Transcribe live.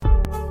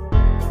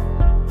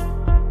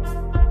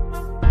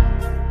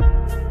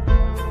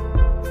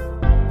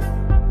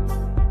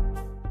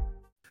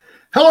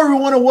Hello,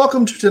 everyone, and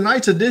welcome to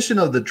tonight's edition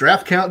of the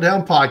Draft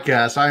Countdown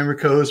Podcast. I am your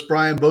co-host,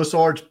 Brian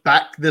Bosarge,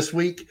 back this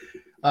week.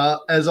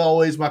 As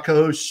always, my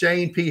co-host,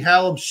 Shane P.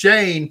 Hallam.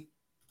 Shane,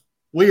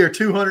 we are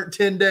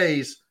 210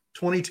 days,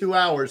 22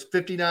 hours,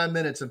 59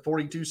 minutes, and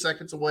 42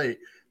 seconds away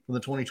from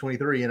the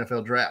 2023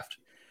 NFL Draft.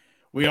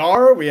 We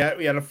are. We had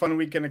a fun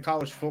weekend of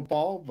college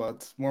football,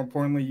 but more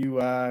importantly,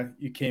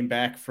 you came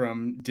back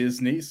from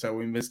Disney, so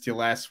we missed you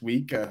last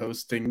week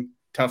hosting.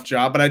 Tough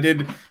job, but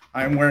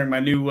I'm wearing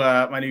my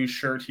new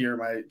shirt here,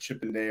 my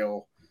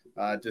Chippendale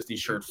Disney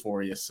shirt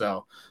for you.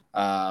 So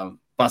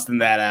busting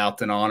that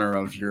out in honor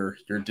of your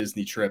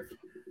Disney trip.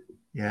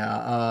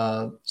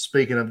 Yeah.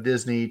 Speaking of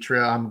Disney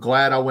trip, I'm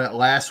glad I went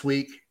last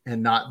week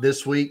and not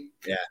this week.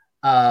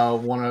 Yeah.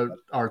 One of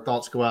our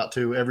thoughts go out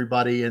to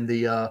everybody in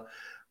the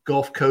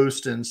Gulf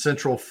Coast and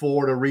Central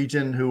Florida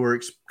region who are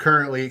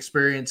currently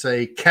experiencing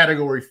a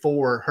Category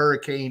 4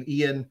 Hurricane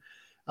Ian.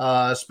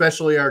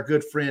 Especially our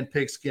good friend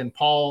Pigskin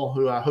Paul,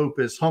 who I hope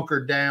is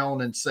hunkered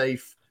down and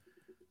safe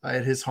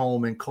at his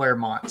home in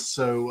Claremont.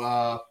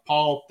 So,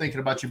 Paul,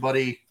 thinking about you,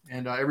 buddy,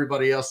 and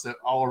everybody else, that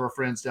all of our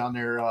friends down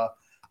there,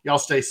 y'all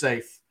stay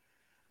safe.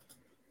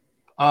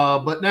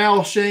 But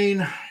now,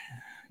 Shane,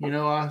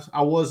 I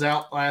was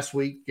out last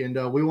week,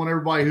 and we want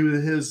everybody who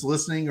is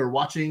listening or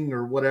watching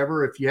or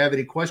whatever, if you have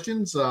any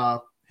questions,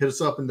 hit us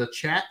up in the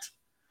chat.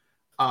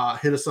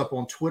 Hit us up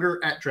on Twitter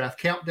at Draft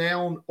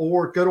Countdown,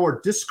 or go to our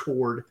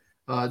Discord.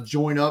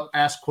 Join up,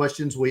 ask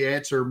questions. We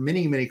answer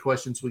many, many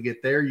questions we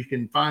get there. You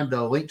can find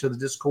the link to the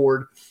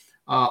Discord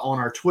on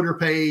our Twitter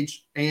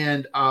page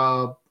and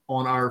on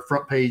our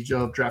front page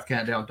of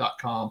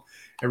draftcountdown.com.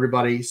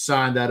 Everybody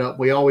sign that up.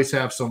 We always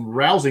have some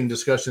rousing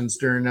discussions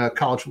during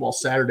college football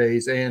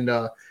Saturdays and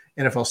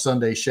NFL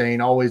Sundays,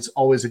 Shane. Always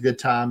a good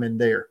time in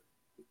there.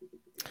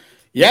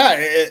 Yeah,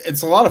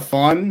 it's a lot of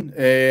fun,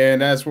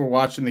 and as we're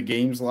watching the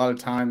games, a lot of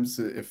times,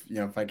 if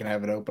I can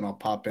have it open, I'll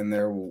pop in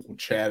there. We'll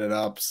chat it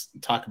up,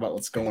 talk about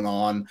what's going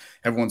on.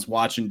 Everyone's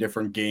watching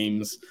different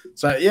games,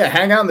 so yeah,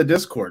 hang out in the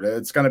Discord.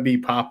 It's going to be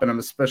popping.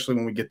 Especially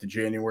when we get to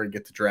January,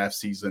 get to draft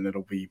season,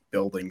 it'll be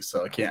building.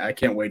 So I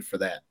can't wait for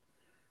that.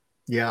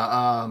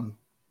 Yeah,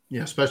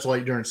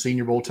 especially during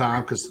Senior Bowl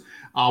time, because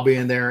I'll be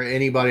in there.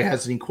 Anybody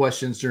has any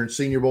questions during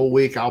Senior Bowl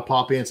week, I'll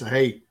pop in and say,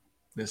 "Hey,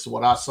 this is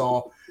what I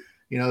saw."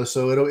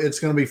 So it's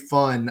going to be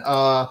fun.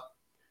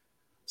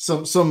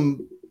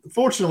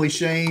 Fortunately,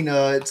 Shane,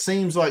 it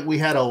seems like we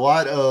had a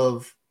lot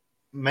of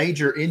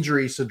major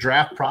injuries to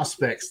draft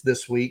prospects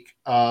this week.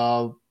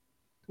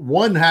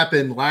 One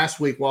happened last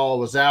week while I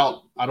was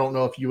out. I don't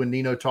know if you and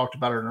Nino talked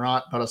about it or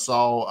not, but I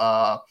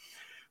saw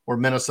where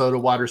Minnesota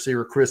wide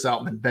receiver Chris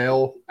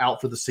Outman-Bell out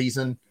for the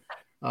season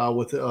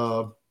with,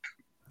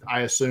 I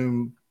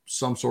assume,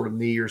 some sort of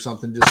knee or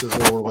something, just as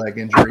a lower leg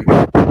injury.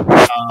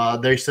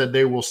 They said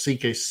they will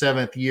seek a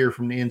 7th year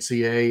from the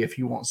NCAA if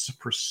he wants to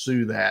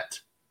pursue that.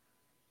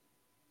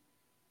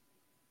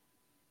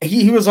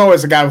 He was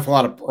always a guy with a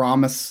lot of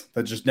promise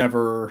that just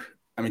never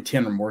 –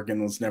 Tanner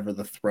Morgan was never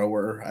the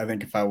thrower. I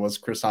think if I was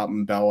Chris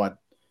Outman-Bell, I'd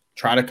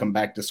try to come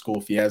back to school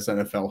if he has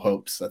NFL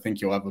hopes. I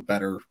think you'll have a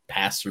better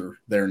passer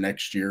there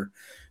next year.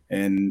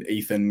 And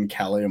Ethan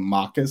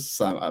Kaliamakis,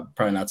 I'm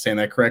probably not saying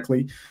that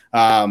correctly.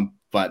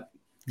 But –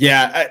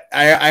 yeah,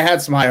 I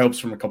had some high hopes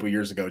from a couple of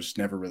years ago, just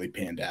never really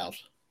panned out.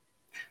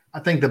 I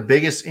think the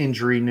biggest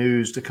injury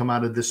news to come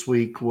out of this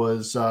week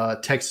was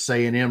Texas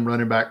A&M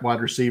running back wide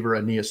receiver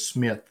Aeneas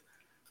Smith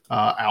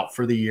out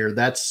for the year.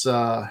 That's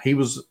he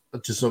was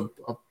just a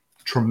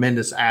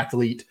tremendous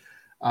athlete,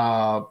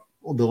 the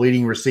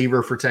leading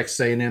receiver for Texas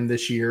A&M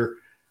this year.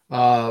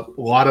 A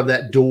lot of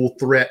that dual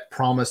threat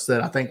promise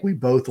that I think we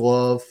both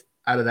love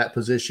out of that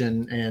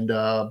position, and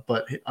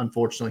but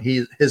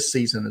unfortunately, his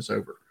season is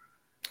over.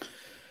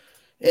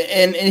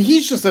 And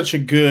he's just such a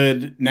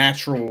good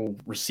natural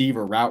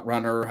receiver, route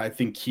runner. I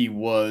think he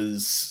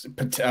was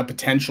a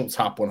potential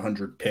top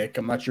 100 pick.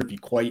 I'm not sure if he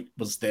quite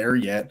was there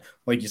yet.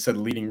 Like you said,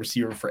 leading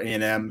receiver for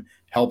A&M,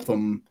 helped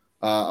them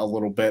a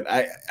little bit.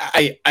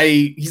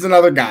 He's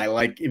another guy.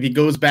 Like if he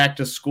goes back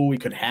to school, he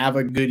could have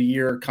a good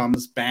year,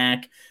 comes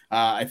back.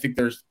 I think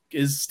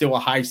is still a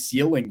high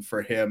ceiling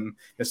for him,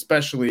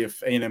 especially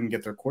if A&M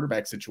get their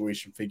quarterback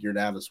situation figured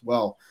out as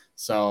well.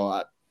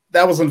 So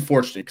that was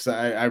unfortunate because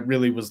I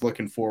really was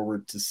looking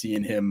forward to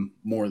seeing him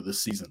more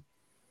this season.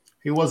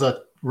 He was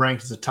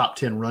ranked as a top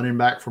 10 running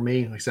back for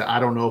me. Like I said, I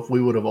don't know if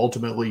we would have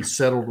ultimately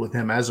settled with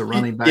him as a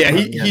running back. Yeah,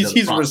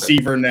 he's a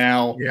receiver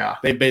now. Yeah,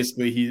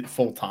 he's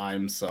full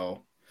time.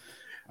 So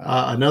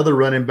another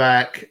running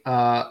back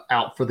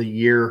out for the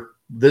year.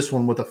 This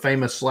one with a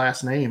famous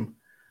last name,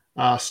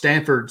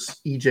 Stanford's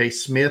E.J.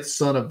 Smith,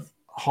 son of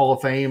Hall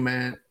of Fame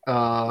and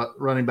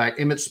running back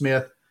Emmitt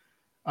Smith,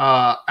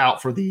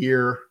 out for the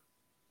year.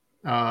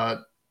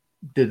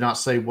 Did not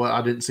say what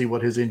I didn't see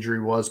what his injury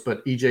was,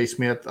 but EJ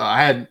Smith,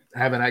 I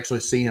haven't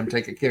actually seen him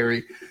take a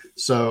carry,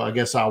 so I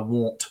guess I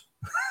won't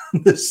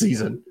this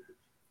season.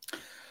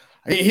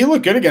 He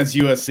looked good against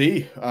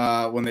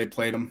USC when they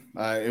played him.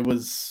 It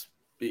was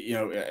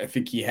I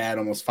think he had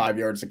almost 5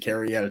 yards of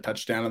carry. He had a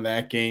touchdown in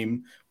that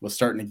game, was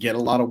starting to get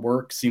a lot of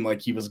work. Seemed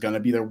like he was going to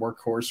be their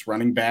workhorse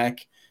running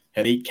back,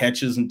 had 8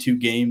 catches in 2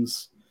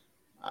 games.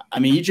 I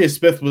mean, EJ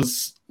Smith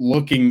was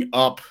looking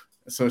up.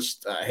 So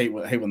I hate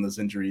when those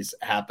injuries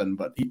happen,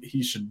 but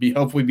he should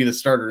hopefully be the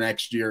starter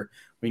next year.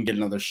 We can get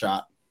another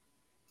shot.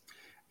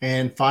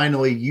 And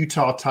finally,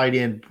 Utah tight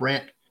end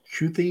Brent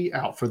Kuthi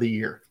out for the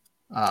year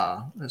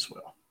as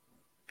well.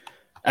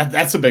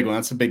 That's a big one.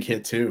 That's a big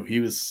hit too. He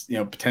was,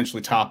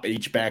 potentially top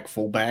H-back,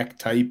 fullback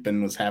type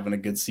and was having a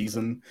good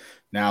season.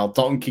 Now,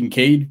 Dalton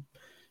Kincaid,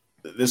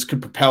 this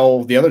could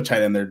propel the other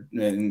tight end there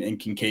in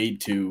Kincaid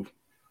to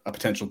a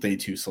potential day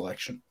 2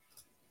 selection.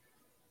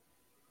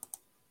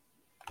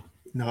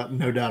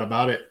 No doubt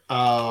about it.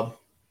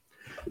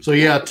 So,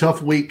 yeah,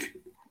 tough week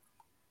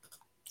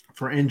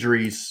for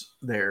injuries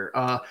there.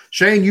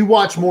 Shane, you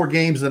watched more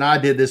games than I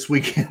did this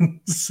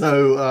weekend.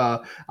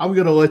 So I'm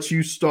going to let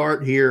you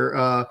start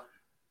here.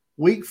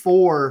 Week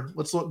 4,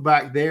 let's look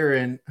back there.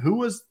 And who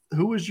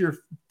was your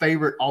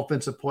favorite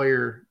offensive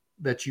player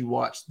that you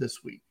watched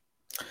this week?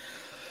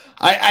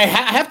 I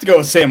have to go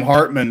with Sam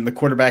Hartman, the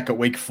quarterback at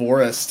Wake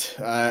Forest,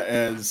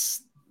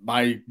 as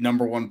my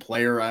number 1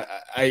 player.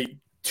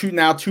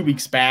 2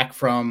 weeks back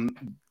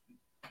from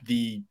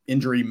the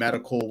injury,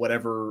 medical,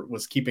 whatever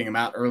was keeping him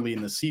out early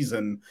in the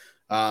season.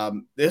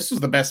 This was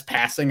the best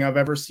passing I've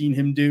ever seen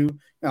him do.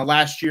 Now,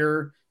 last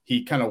year,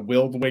 he kind of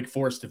willed Wake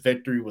Forest to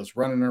victory, was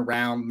running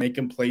around,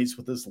 making plays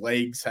with his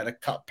legs, had a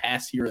cut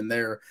pass here and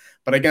there.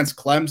 But against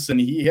Clemson,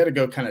 he had to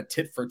go kind of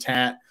tit for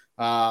tat.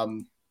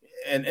 And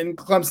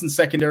Clemson's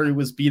secondary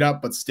was beat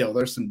up, but still,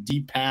 there's some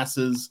deep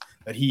passes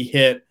that he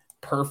hit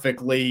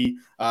perfectly.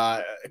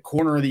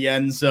 Corner of the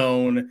end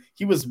zone.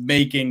 He was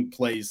making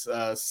plays,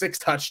 6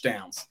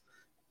 touchdowns,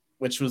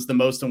 which was the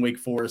most in Wake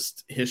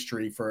Forest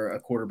history for a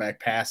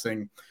quarterback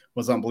passing,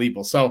 was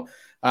unbelievable. So,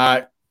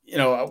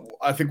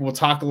 I think we'll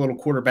talk a little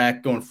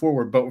quarterback going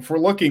forward, but if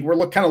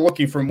we're kind of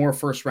looking for more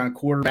first round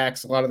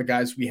quarterbacks. A lot of the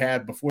guys we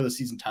had before the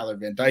season, Tyler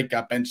Van Dyke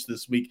got benched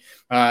this week.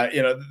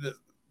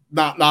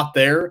 Not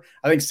there.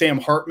 I think Sam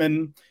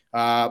Hartman,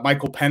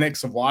 Michael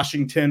Penix of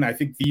Washington. I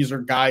think these are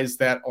guys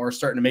that are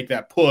starting to make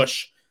that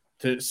push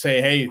to say,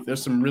 hey,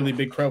 there's some really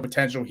big pro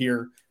potential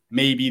here.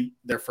 Maybe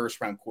they're first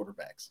round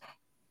quarterbacks.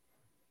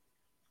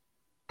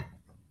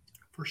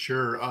 For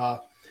sure.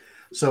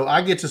 So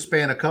I get to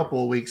span a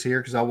couple of weeks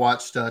here because I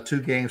watched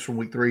 2 games from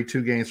week 3,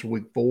 2 games from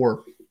week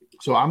 4.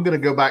 So I'm going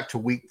to go back to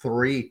week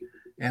 3.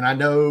 And I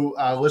know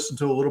I listened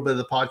to a little bit of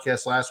the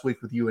podcast last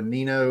week with you and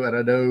Nino, and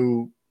I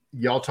know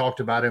y'all talked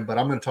about him, but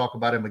I'm going to talk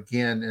about him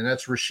again. And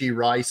that's Rashee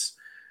Rice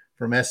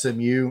from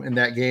SMU in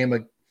that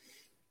game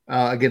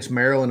against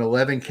Maryland,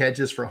 11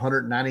 catches for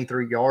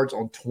 193 yards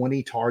on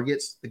 20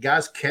 targets. The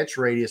guy's catch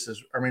radius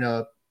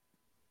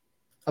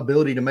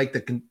ability to make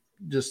the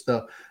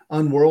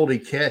unworldly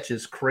catch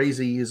is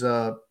crazy.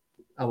 I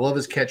love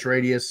his catch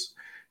radius,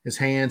 his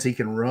hands. He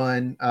can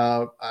run.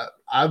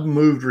 I've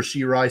moved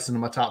Rashee Rice into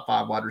my top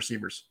 5 wide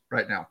receivers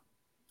right now.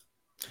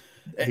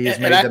 He has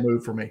made the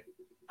move for me.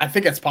 I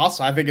think it's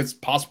possible. I think it's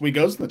possible he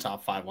goes in the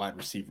top 5 wide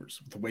receivers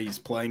with the way he's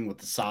playing, with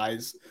the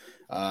size,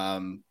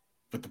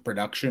 with the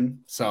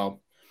production.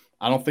 So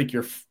I don't think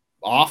you're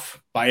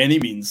off by any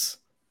means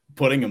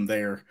putting him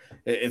there.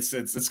 It's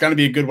going to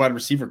be a good wide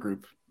receiver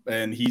group,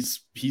 and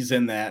he's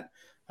in that.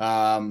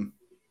 Trying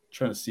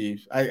to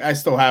see. I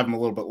still have him a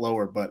little bit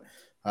lower, but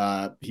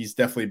he's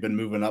definitely been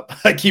moving up.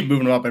 I keep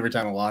moving him up every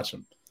time I watch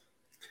him.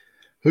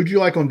 Who'd you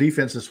like on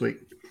defense this week?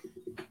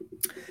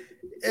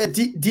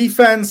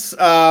 Defense,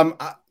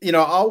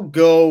 I'll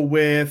go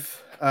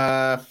with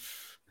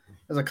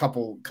there's a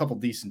couple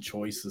decent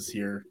choices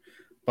here,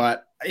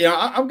 but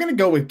I'm going to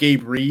go with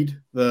Gabe Reed.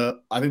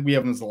 I think we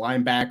have him as a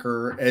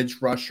linebacker, edge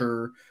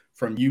rusher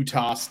from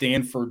Utah,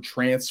 Stanford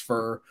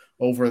transfer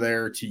over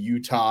there to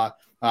Utah.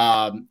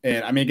 And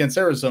I mean, against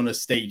Arizona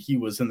State, he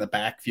was in the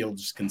backfield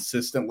just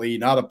consistently.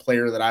 Not a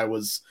player that I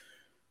was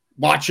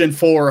watching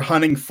for,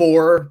 hunting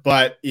for,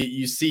 but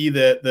you see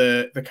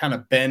the kind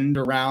of bend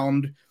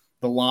around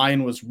the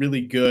line was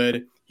really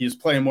good. He was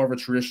playing more of a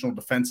traditional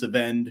defensive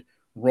end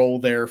role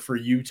there for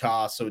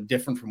Utah, so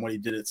different from what he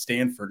did at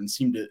Stanford, and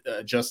seemed to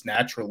adjust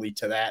naturally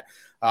to that.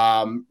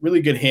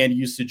 Really good hand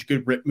usage,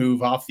 good rip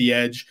move off the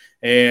edge,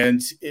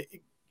 and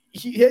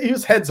he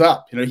was heads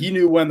up. He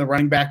knew when the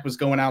running back was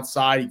going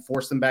outside. He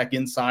forced him back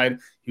inside.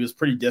 He was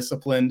pretty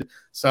disciplined.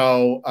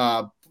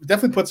 So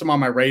definitely puts him on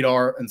my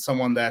radar and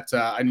someone that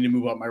I need to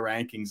move up my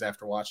rankings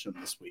after watching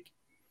him this week.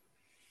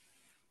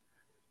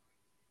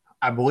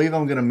 I believe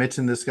I'm going to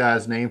mention this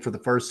guy's name for the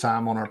first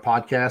time on our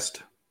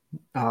podcast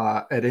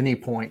at any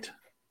point.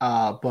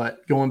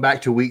 But going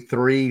back to week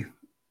 3,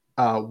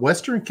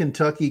 Western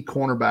Kentucky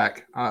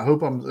cornerback, I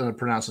hope I'm going to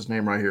pronounce his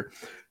name right here,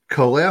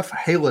 Khalef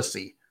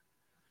Halassi,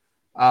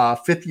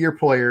 5th-year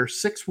player,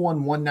 6'1",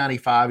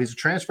 195. He's a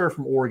transfer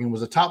from Oregon,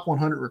 was a top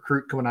 100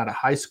 recruit coming out of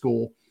high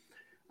school.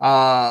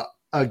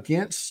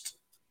 Against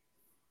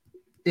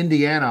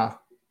Indiana,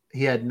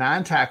 he had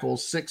 9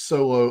 tackles, 6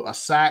 solo, a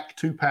sack,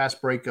 2 pass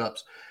breakups.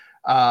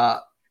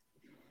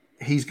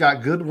 he's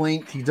got good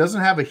length. He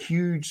doesn't have a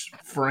huge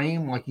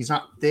frame, like he's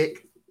not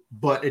thick,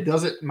 but it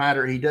doesn't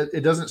matter.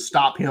 It doesn't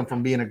stop him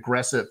from being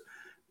aggressive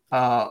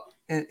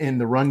in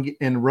the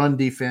run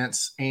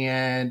defense.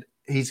 And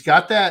he's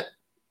got that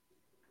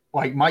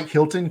like Mike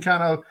Hilton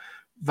kind of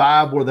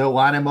vibe where they'll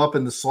line him up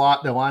in the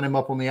slot, they'll line him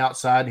up on the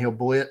outside, and he'll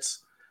blitz.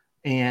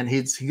 And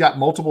he got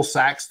multiple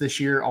sacks this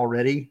year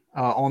already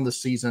on the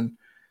season.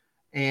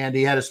 And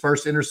he had his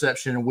first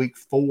interception in week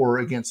 4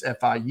 against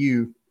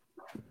FIU.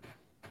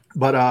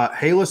 But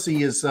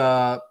Haley is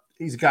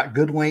he's got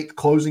good length,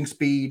 closing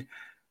speed.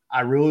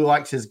 I really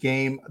liked his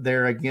game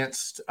there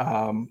against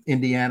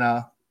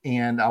Indiana,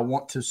 and I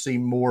want to see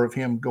more of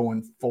him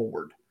going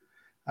forward.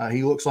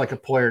 He looks like a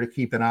player to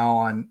keep an eye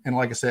on. And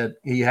like I said,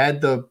 he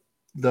had the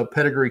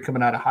pedigree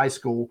coming out of high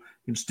school.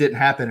 It just didn't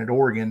happen at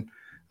Oregon.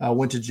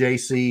 Went to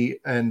JC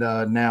and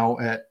now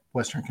at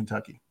Western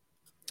Kentucky.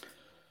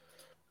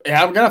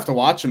 Yeah, I'm gonna have to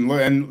watch him.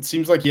 And it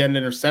seems like he had an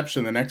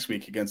interception the next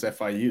week against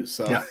FIU.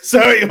 So, yeah.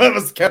 So he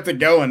was kept it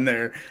going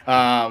there.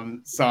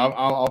 So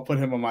I'll put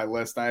him on my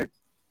list.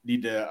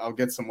 I'll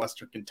get some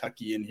Western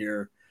Kentucky in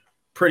here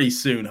pretty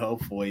soon.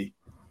 Hopefully,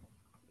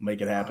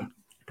 make it happen.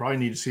 Probably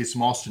need to see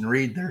some Austin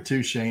Reed there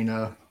too, Shane,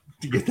 to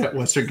get that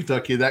Western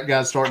Kentucky. That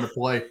guy's starting to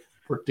play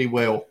pretty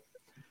well.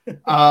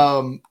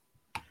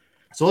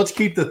 So let's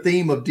keep the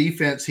theme of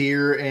defense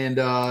here.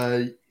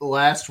 And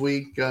last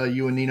week,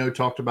 you and Nino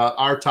talked about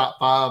our top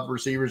 5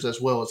 receivers as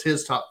well as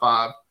his top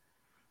 5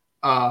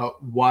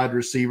 wide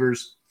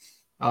receivers.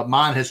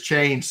 Mine has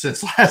changed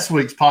since last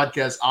week's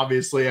podcast,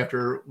 obviously,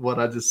 after what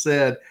I just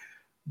said.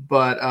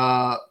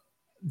 But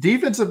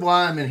defensive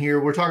linemen here,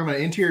 we're talking about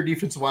interior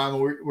defensive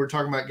linemen. We're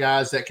talking about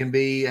guys that can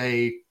be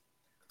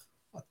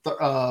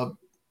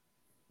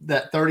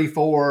that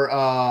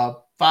 34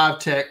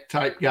 5-tech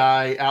type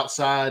guy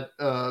outside,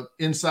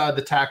 inside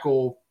the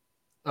tackle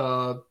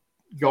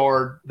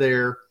guard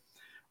there,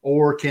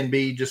 or can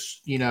be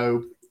just,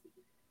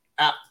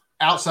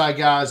 outside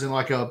guys in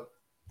like a,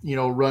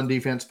 run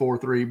defense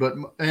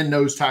 4-3, and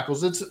nose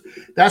tackles.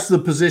 That's the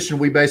position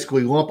we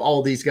basically lump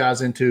all these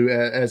guys into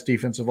as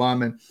defensive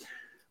linemen.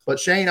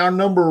 But Shane, our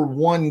number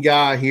 1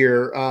 guy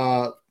here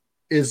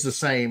is the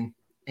same,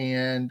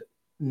 and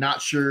not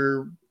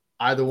sure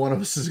either one of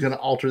us is going to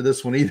alter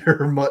this one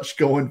either much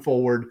going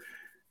forward.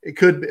 It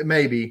could be,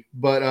 maybe,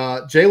 but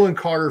Jalen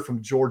Carter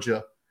from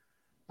Georgia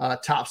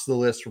tops the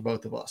list for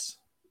both of us.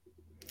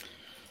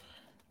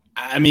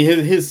 I mean,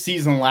 his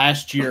season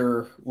last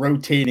year,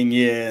 rotating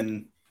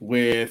in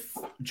with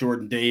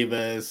Jordan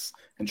Davis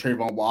and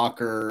Trayvon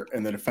Walker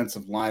and the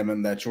defensive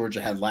lineman that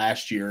Georgia had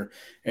last year,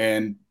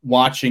 and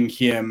watching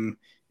him,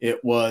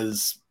 it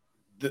was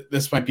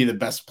this might be the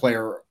best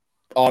player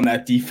on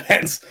that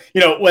defense.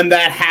 When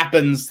that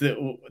happens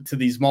to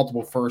these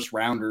multiple first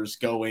rounders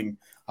going,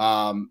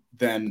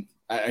 then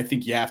I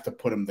think you have to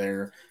put him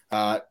there.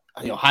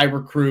 High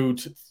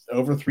recruit,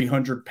 over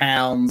 300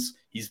 pounds.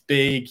 He's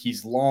big,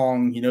 he's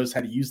long, he knows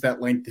how to use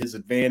that length to his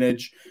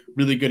advantage,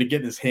 really good at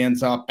getting his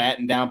hands up,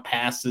 batting down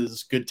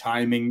passes, good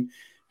timing.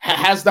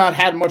 Has not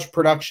had much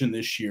production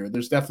this year.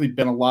 There's definitely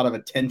been a lot of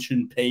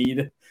attention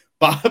paid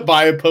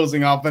by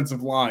opposing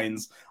offensive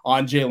lines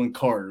on Jalen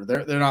Carter.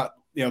 They're not,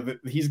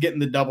 he's getting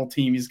the double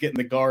team. He's getting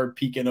the guard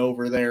peeking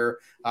over there.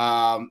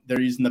 They're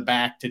using the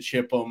back to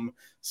chip him.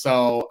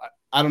 So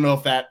I don't know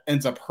if that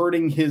ends up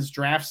hurting his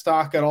draft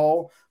stock at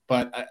all,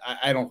 but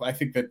I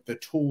think that the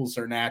tools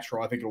are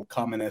natural. I think it'll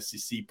come in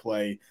SEC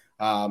play.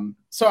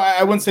 So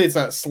I wouldn't say it's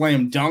a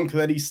slam dunk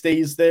that he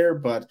stays there,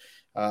 but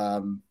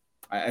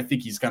I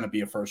think he's going to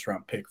be a first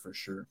round pick for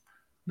sure.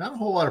 Not a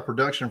whole lot of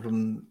production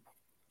from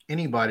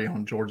anybody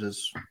on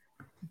Georgia's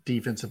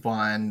defensive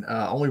line.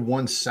 Only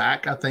 1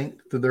 sack, I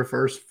think, through their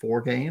first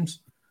 4 games.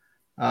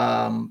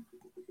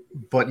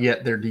 But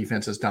yet their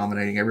defense is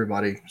dominating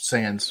everybody,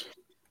 sans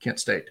Kent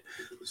State.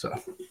 So,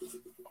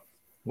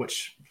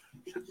 which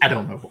I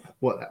don't know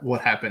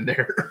what happened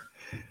there.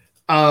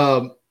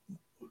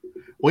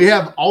 We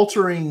have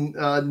altering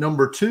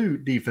number 2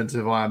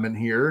 defensive linemen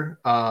here.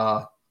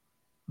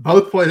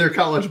 Both play their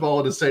college ball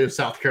in the state of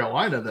South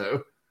Carolina,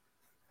 though.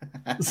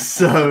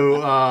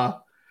 So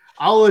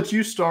I'll let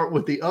you start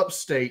with the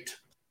upstate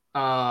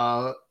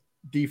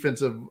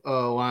defensive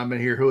lineman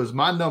here, who is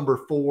my number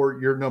 4,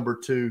 your number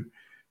 2,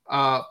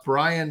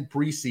 Brian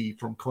Breesy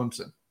from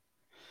Clemson.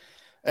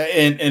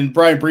 And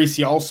Brian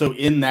Breesy also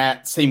in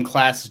that same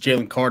class as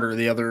Jalen Carter,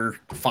 the other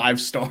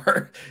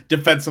 5-star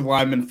defensive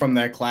lineman from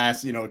that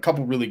class. A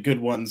couple really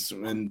good ones,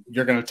 and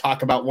you're going to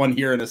talk about one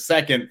here in a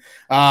second.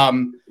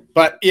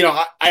 But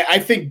I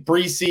think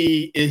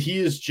Breesy,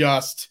 he's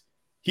just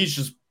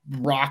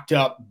rocked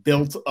up,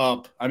 built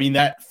up. I mean,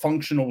 that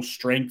functional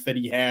strength that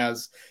he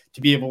has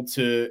to be able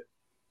to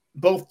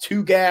both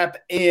 2-gap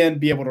and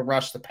be able to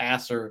rush the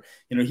passer.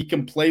 He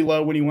can play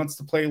low when he wants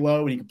to play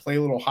low, and he can play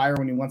a little higher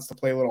when he wants to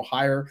play a little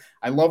higher.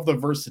 I love the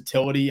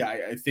versatility.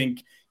 I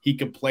think he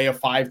could play a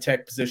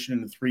 5-tech position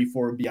in the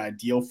 3-4 would be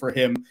ideal for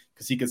him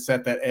because he could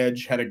set that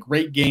edge. Had a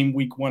great game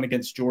week 1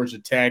 against Georgia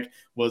Tech,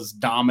 was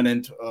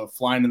dominant,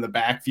 flying in the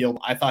backfield.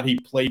 I thought he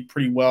played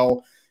pretty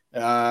well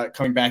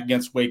coming back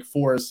against Wake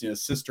Forest.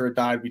 His sister had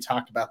died. We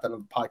talked about that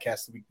on the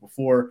podcast the week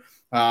before.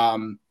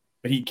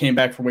 But he came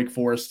back from Wake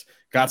Forest,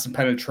 got some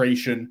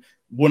penetration,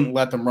 wouldn't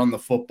let them run the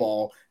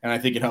football, and I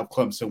think it helped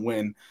Clemson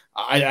win.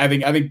 I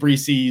think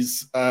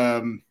Breesy's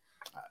a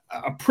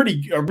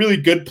really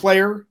good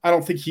player. I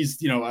don't think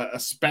he's a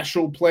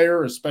special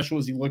player, as special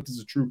as he looked as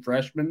a true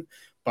freshman,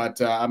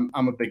 but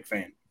I'm a big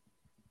fan.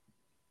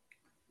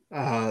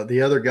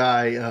 The other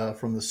guy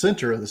from the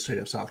center of the state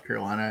of South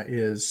Carolina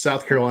is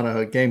South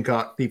Carolina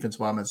Gamecock defensive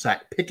lineman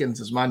Zach Pickens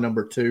is my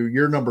number 2.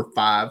 You're number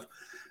 5.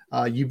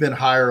 You've been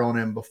higher on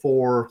him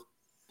before.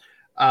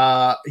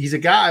 He's a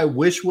guy I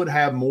wish would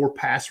have more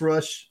pass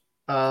rush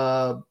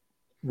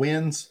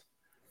wins,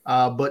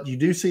 but you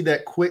do see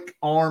that quick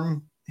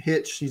arm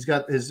hitch. He's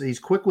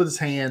quick with his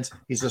hands.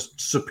 He's a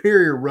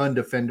superior run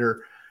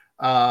defender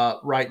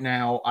right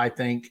now. I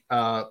think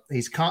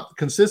he's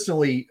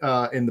consistently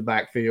in the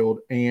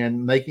backfield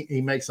and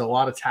he makes a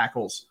lot of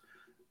tackles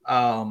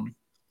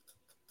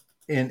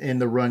in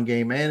the run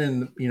game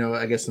and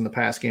I guess in the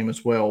pass game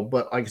as well.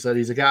 But like I said,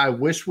 he's a guy I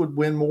wish would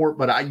win more,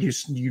 but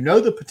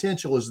the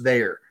potential is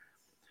there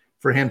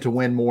for him to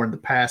win more in the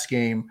pass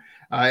game.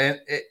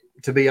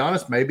 To be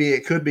honest, maybe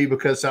it could be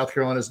because South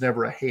Carolina's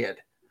never ahead.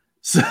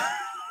 So,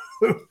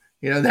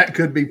 that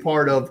could be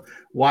part of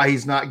why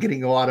he's not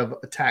getting a lot of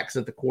attacks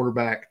at the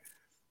quarterback.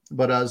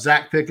 But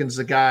Zach Pickens is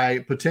a guy,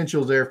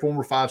 potential there,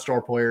 former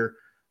 5-star player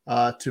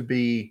to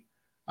be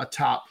a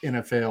top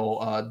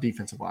NFL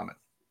defensive lineman.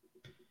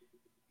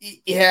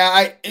 Yeah,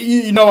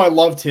 I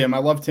loved him. I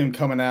loved him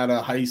coming out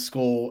of high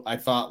school. I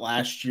thought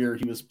last year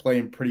he was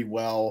playing pretty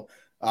well.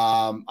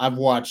 I've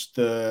watched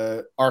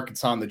the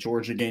Arkansas and the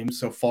Georgia game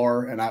so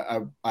far, and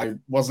I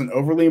wasn't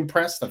overly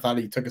impressed. I thought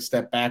he took a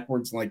step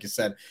backwards. And like you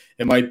said,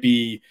 it might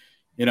be,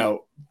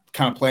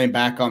 kind of playing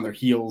back on their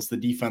heels. The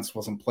defense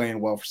wasn't playing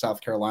well for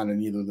South Carolina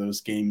in either of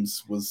those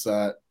games.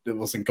 It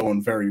wasn't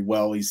going very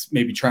well. He's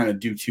maybe trying to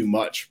do too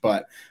much,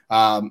 but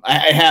I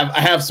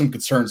have some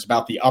concerns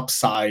about the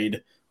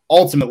upside.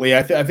 Ultimately,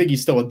 I think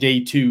he's still a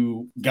day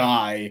 2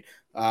 guy.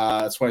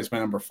 That's why he's my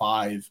number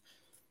 5.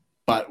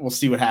 But we'll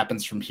see what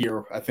happens from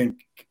here. I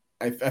think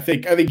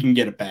he can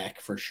get it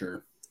back for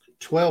sure.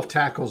 12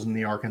 tackles in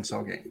the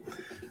Arkansas game.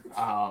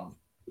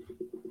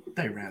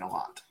 They ran a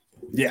lot.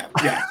 Yeah.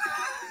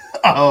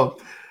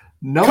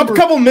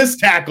 Couple missed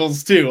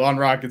tackles too on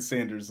Rocket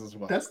Sanders as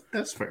well.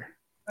 That's fair.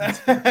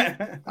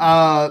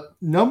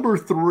 Number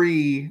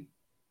 3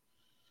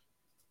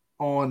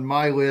 on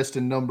my list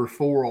and number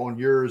 4 on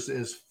yours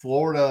is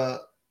Florida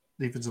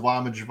defensive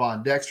lineman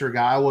Javon Dexter, a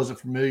guy I wasn't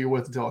familiar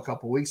with until a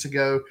couple weeks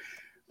ago.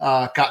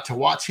 Got to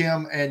watch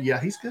him, and yeah,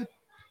 he's good.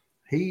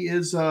 He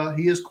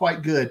is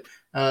quite good.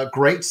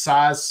 Great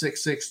size,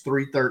 6'6",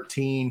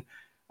 313.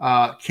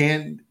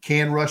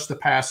 Can rush the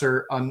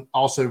passer.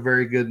 Also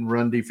very good in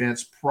run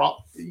defense.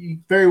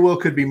 Very well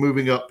could be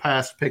moving up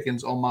past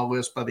Pickens on my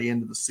list by the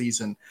end of the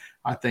season.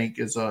 I think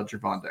is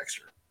Javon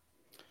Dexter.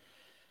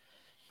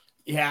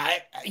 Yeah,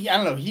 I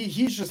don't know.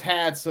 He's just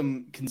had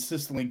some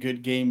consistently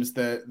good games.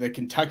 The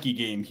Kentucky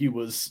game, he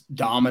was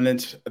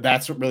dominant.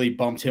 That's what really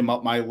bumped him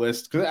up my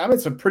list because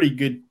it's a pretty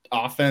good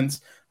offense,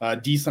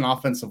 decent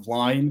offensive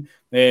line,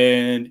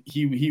 and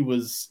he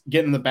was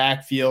getting in the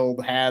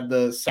backfield. Had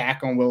the sack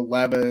on Will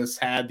Levis,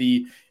 had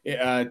the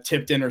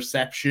tipped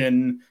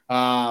interception.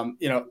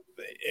 It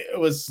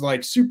was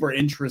like super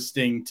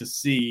interesting to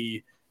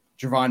see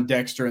Javon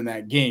Dexter in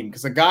that game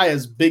because a guy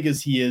as big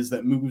as he is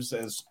that moves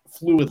as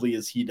fluidly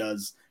as he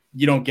does,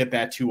 you don't get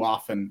that too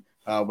often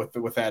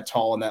with that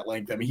tall and that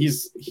length. I mean,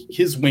 his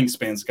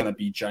wingspan is going to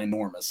be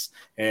ginormous,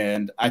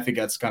 and I think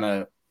that's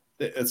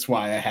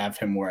why I have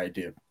him where I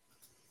do.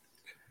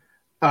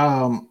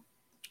 I'm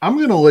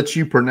going to let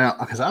you pronounce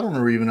because I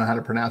don't even know how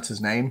to pronounce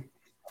his name.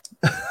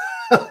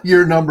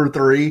 You're number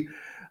 3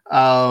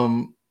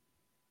 from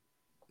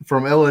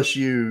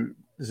LSU.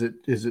 Is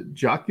it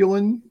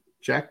Jacqueline?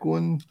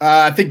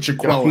 I think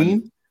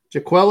Jaquelin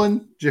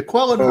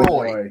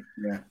Roy.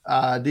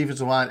 Yeah.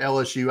 Defensive line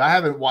LSU. I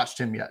haven't watched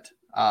him yet.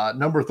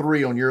 Number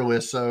 3 on your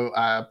list, so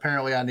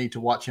apparently I need to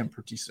watch him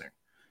pretty soon.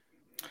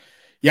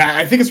 Yeah,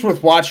 I think it's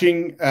worth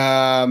watching.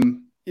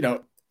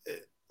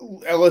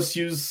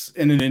 LSU's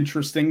in an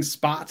interesting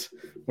spot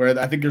where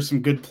I think there's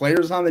some good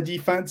players on the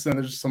defense and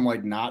there's some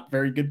like not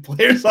very good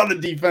players on the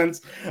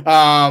defense.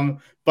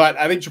 But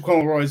I think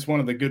Jaquelin Roy is one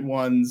of the good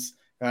ones.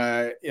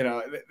 They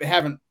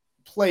haven't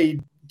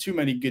played too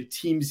many good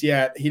teams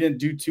yet. He didn't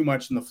do too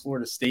much in the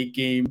Florida State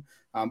game,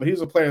 but he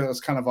was a player that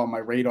was kind of on my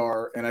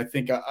radar. And I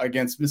think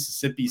against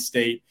Mississippi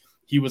State,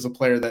 he was a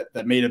player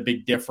that made a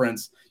big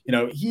difference.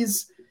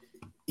 He's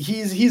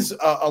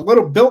a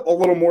little built a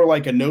little more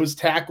like a nose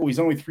tackle. He's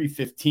only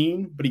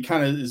 315, but he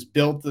kind of is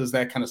built as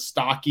that kind of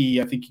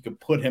stocky. I think you could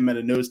put him at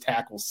a nose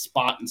tackle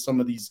spot in some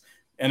of these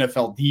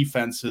NFL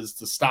defenses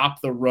to stop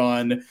the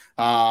run.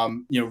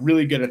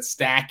 Really good at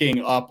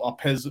stacking up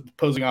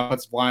opposing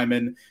offensive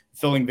linemen,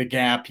 filling the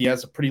gap. He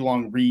has a pretty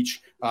long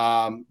reach.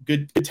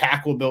 Good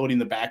tackle ability in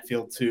the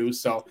backfield too.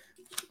 So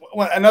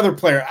another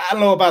player. I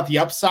don't know about the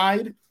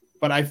upside,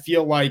 but I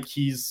feel like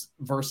he's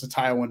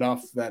versatile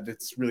enough that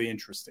it's really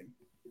interesting.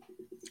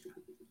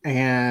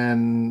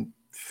 And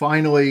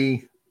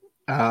finally,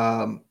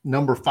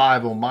 number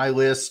 5 on my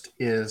list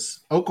is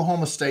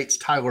Oklahoma State's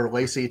Tyler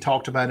Lacey.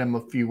 Talked about him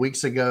a few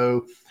weeks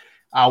ago.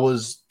 I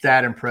was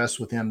that impressed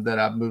with him that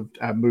I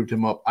moved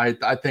him up.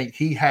 I think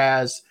he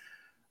has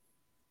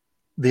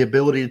the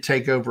ability to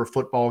take over a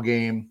football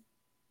game,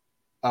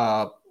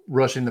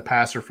 rushing the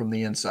passer from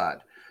the inside.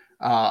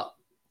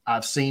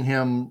 I've seen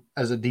him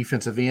as a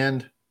defensive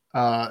end,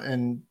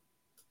 and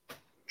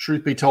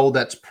truth be told,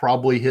 that's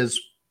probably his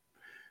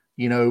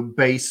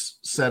base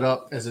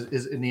setup as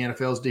is in the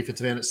NFL's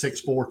defensive end at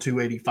 6'4",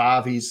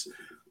 285. He's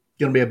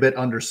going to be a bit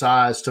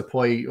undersized to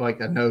play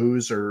like a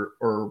nose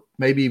or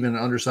maybe even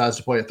undersized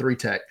to play a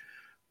 3-tech.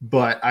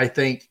 But I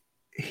think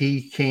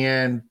he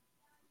can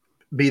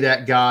be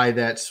that guy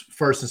that's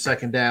first and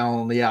second down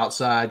on the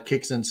outside,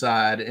 kicks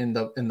inside in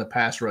the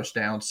pass rush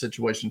down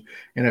situation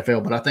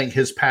NFL. But I think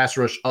his pass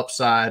rush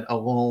upside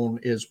alone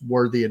is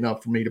worthy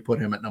enough for me to put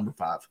him at number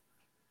 5.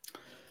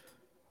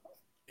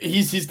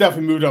 He's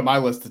definitely moved up my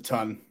list a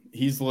ton.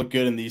 He's looked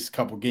good in these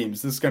couple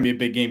games. This is going to be a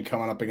big game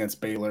coming up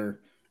against Baylor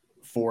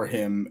for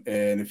him,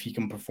 and if he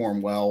can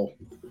perform well,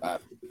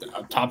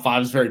 top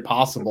 5 is very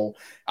possible.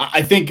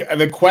 I think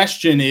the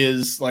question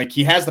is, like,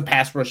 he has the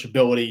pass rush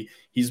ability.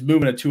 He's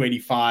moving at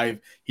 285.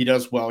 He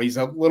does well. He's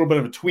a little bit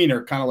of a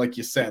tweener, kind of like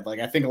you said. Like,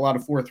 I think a lot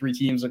of 4-3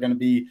 teams are going to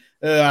be,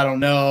 I don't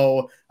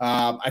know.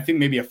 I think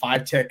maybe a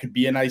 5-tech could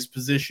be a nice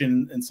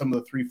position in some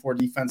of the 3-4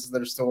 defenses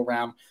that are still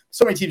around.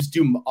 So many teams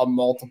do a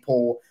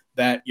multiple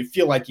that you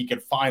feel like you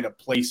could find a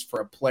place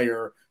for a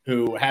player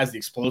who has the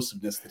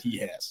explosiveness that he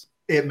has.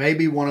 It may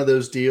be one of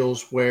those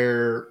deals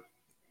where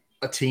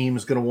a team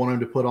is going to want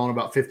him to put on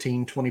about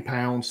 15, 20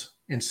 pounds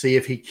and see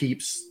if he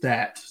keeps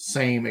that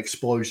same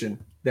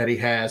explosion that he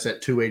has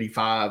at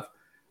 285.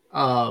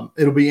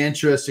 It'll be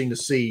interesting to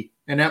see.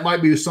 And that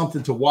might be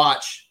something to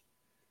watch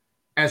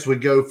as we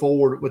go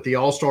forward with the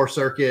All-Star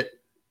circuit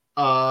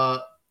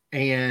and,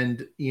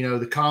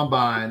 the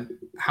combine.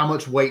 How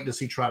much weight does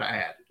he try to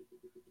add?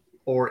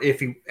 Or if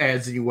he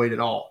adds any weight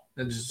at all.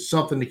 It's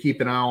something to keep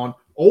an eye on.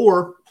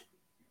 Or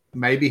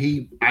maybe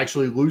he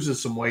actually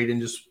loses some weight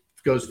and just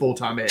goes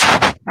full-time edge.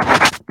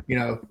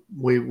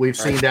 We've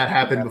seen that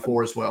happen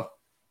before as well.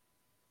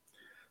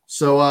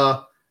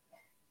 So,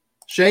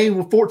 Shane,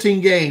 with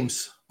 14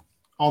 games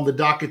on the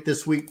docket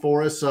this week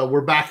for us,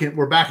 we're back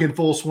in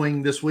full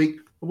swing this week.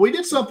 We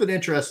did something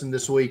interesting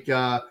this week.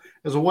 As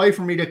a way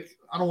for me to,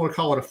 I don't want to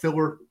call it a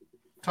filler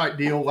type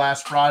deal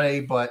last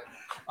Friday, but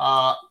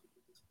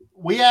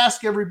we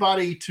asked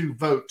everybody to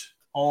vote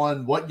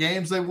on what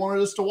games they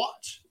wanted us to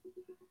watch.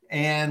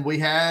 And we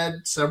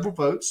had several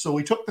votes. So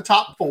we took the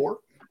top 4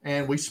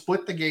 and we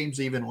split the games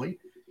evenly.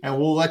 And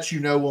we'll let you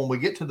know when we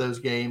get to those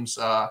games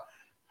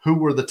who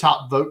were the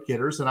top vote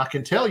getters. And I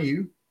can tell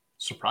you,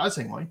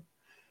 surprisingly,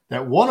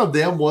 that one of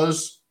them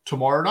was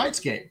tomorrow night's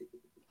game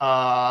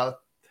at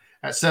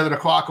 7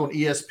 o'clock on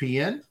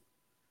ESPN.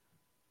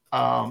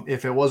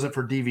 If it wasn't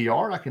for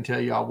DVR, I can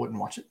tell you I wouldn't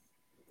watch it.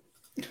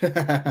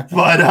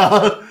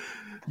 But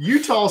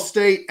Utah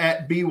State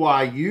at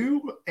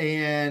BYU,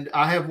 and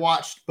I have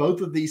watched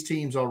both of these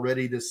teams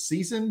already this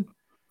season.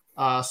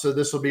 So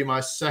this will be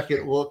my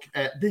second look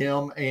at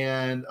them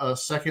and a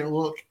second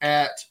look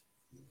at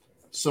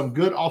some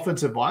good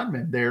offensive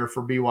linemen there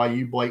for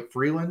BYU. Blake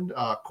Freeland,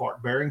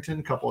 Clark Barrington,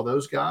 a couple of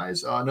those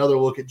guys. Another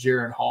look at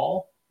Jaron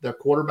Hall, the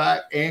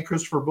quarterback, and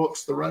Christopher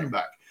Brooks, the running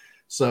back.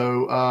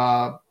 So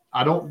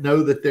I don't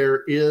know that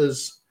there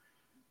is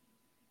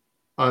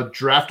a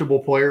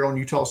draftable player on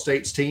Utah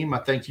State's team. I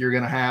think you're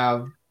going to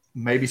have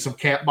maybe some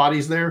camp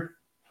bodies there,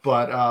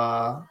 but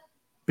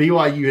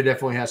BYU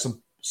definitely has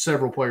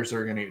several players that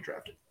are going to get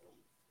drafted.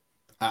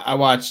 I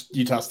watched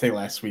Utah State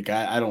last week.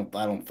 I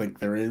don't think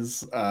there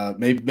is.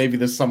 Maybe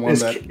there's someone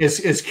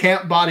is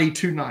camp body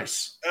too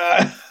nice.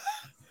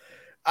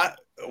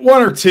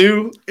 One or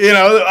two,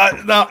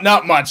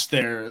 not much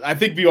there. I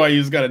think BYU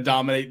is going to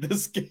dominate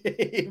this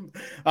game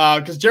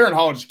because Jaron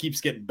Hall just keeps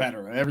getting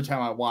better. Every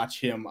time I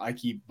watch him, I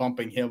keep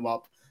bumping him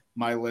up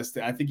my list.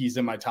 I think he's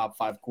in my top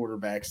 5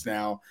 quarterbacks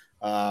now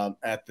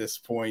at this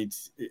point.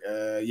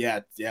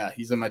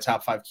 He's in my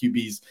top 5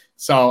 QBs.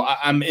 So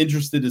I'm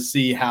interested to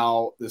see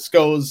how this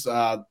goes.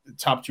 The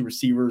top 2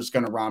 receivers,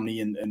 Gunnar Romney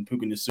and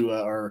Puka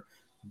Nacua, are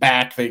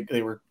back.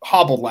 They were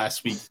hobbled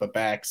last week, but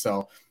back.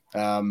 So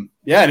an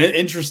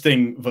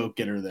interesting vote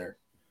getter there.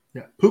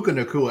 Yeah, Puka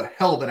Nacua,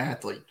 hell of an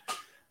athlete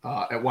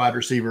at wide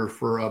receiver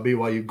for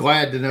BYU.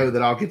 Glad to know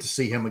that I'll get to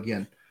see him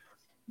again,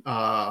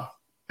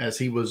 as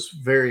he was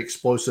very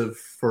explosive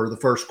for the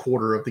first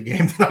quarter of the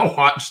game that I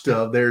watched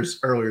theirs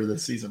earlier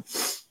this season.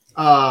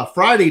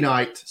 Friday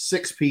night,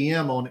 6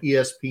 p.m. on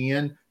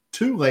ESPN,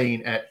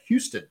 Tulane at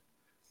Houston.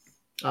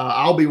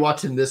 I'll be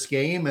watching this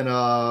game and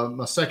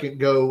my second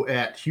go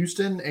at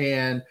Houston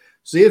and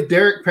see if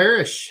Derek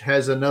Parrish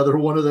has another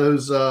one of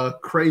those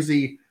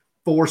crazy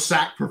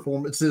 4-sack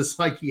performances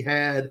like he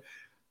had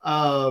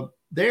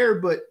there.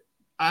 But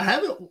I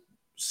haven't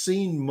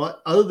seen much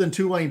other than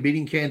Tulane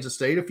beating Kansas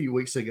State a few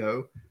weeks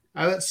ago.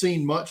 I haven't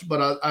seen much,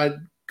 but I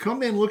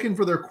come in looking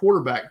for their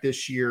quarterback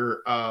this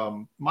year,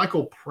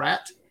 Michael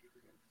Pratt,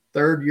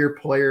 third-year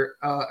player.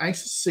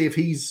 Anxious to see if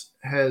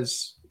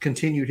has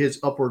continued his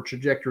upward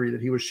trajectory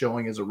that he was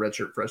showing as a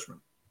redshirt freshman.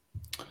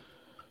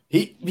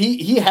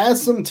 He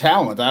has some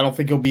talent. I don't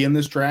think he'll be in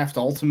this draft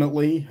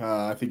ultimately.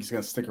 I think he's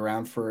going to stick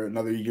around for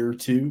another year or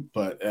two,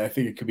 but I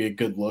think it could be a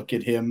good look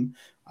at him.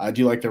 I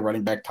do like their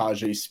running back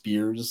Tajay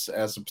Spears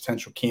as a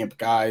potential camp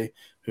guy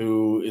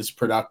who is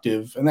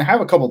productive, and they have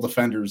a couple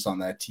defenders on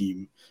that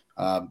team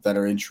that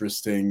are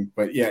interesting.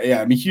 But yeah.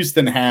 I mean,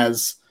 Houston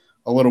has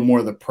a little more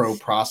of the pro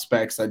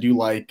prospects. I do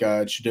like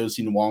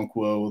Chidozie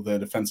Nwankwo, the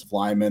defensive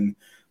lineman.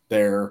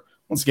 They're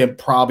once again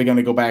probably going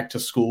to go back to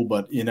school,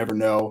 but you never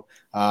know.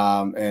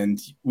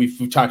 And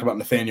we've talked about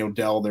Nathaniel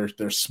Dell,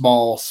 their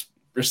small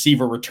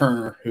receiver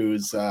returner,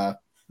 who's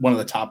one of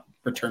the top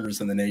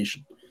returners in the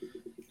nation.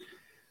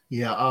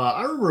 Yeah,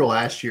 I remember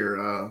last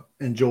year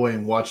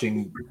enjoying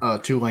watching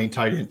Tulane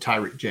tight end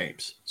Tyreek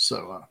James.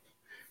 So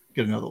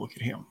get another look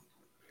at him.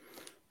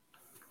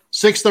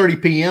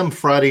 6:30 p.m.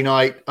 Friday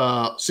night,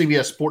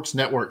 CBS Sports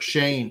Network.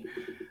 Shane,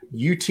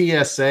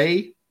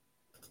 UTSA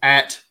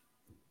at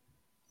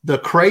the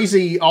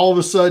crazy, all of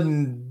a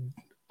sudden,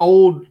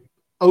 old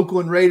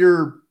Oakland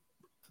Raider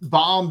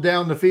bomb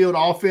down the field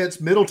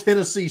offense, Middle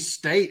Tennessee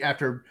State,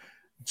 after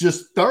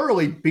just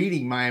thoroughly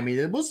beating Miami.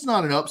 It was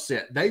not an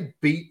upset. They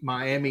beat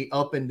Miami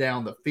up and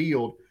down the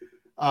field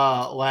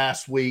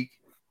last week.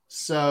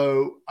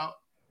 So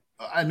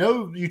I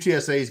know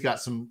UTSA's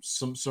got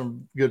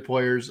some good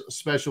players,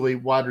 especially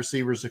wide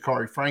receivers,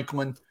 Zachary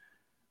Franklin.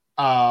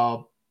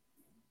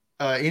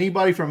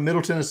 Anybody from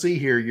Middle Tennessee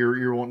here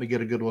you're wanting to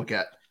get a good look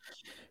at?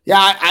 Yeah,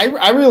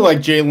 I really like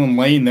Jalen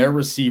Lane, their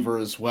receiver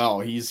as well.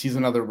 He's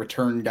another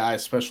return guy,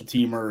 special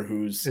teamer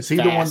who's Is he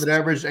fast. The one that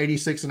averaged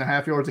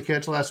 86.5 yards a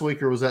catch last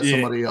week, or was that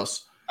somebody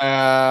else?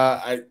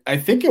 I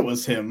think it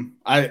was him.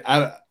 I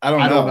don't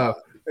know.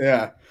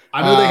 Yeah.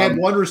 I know they had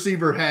one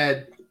receiver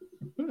had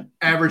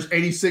averaged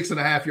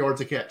 86.5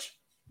 yards a catch.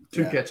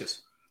 Two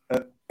catches.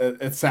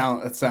 It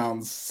sounds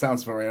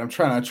about right. I'm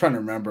trying to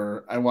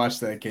remember. I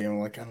watched that game. I'm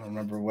like, I don't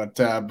remember what,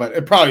 but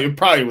it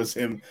probably was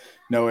him.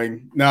 No,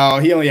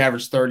 he only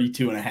averaged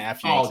 32.5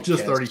 yards. Oh,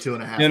 just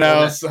 32.5. You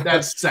know,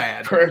 that's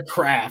sad.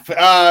 Crap.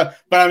 But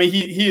I mean,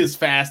 he is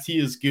fast. He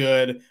is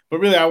good. But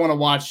really, I want to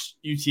watch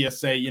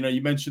UTSA. You know,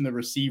 you mentioned the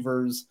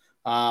receivers.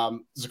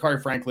 Zachary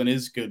Franklin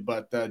is good,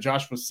 but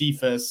Joshua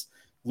Cephas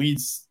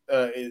leads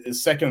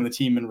is second on the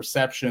team in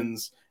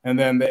receptions. And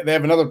then they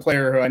have another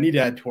player who I need to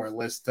add to our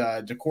list,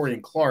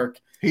 Jacorian Clark.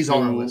 He's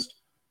on our list.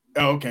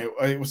 Oh, okay.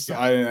 I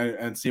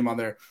didn't see him on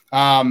there.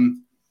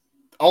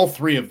 All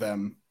three of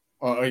them.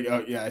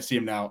 I see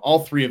him now. All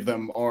three of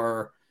them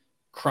are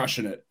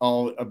crushing it.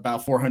 All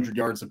about 400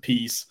 yards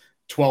apiece,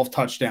 12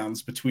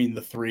 touchdowns between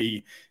the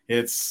three.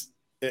 It's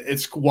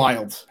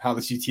wild how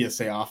this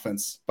UTSA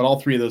offense, but all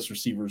three of those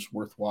receivers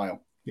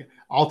worthwhile. Yeah,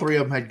 all three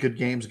of them had good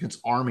games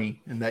against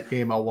Army in that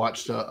game I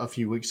watched a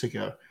few weeks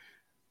ago.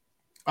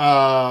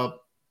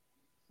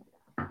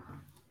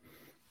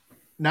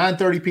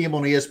 9:30 p.m.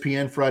 on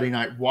ESPN Friday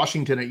night,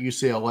 Washington at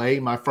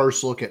UCLA. My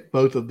first look at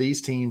both of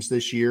these teams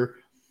this year.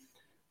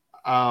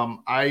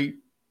 I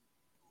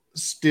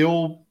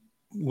still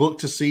look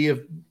to see if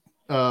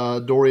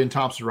Dorian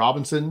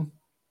Thompson-Robinson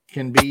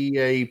can be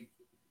a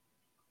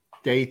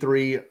day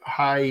 3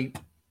 high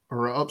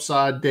or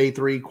upside day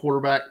 3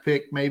 quarterback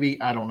pick,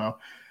 maybe. I don't know.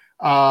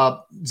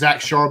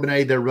 Zach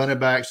Charbonnet, their running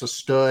back's a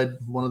stud,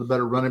 one of the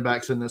better running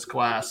backs in this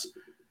class.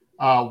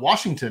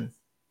 Washington,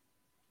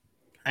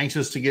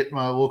 anxious to get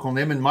my look on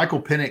them. And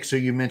Michael Penix, who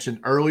you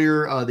mentioned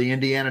earlier, the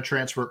Indiana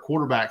transfer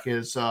quarterback,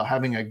 is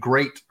having a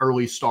great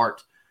early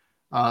start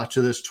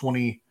to this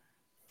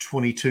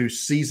 2022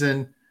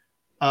 season.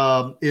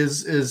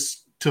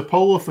 Is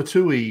Topola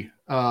Fatui,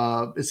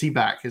 is he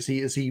back? Is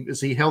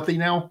he healthy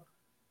now?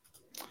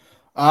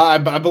 I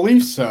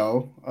believe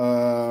so.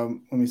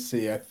 Let me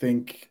see. I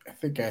think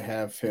I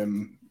have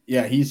him.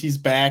 Yeah, he's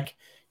back.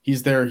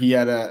 He's there. He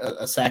had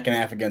a sack and a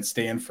half against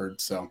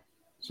Stanford. So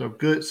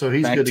good. So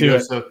he's good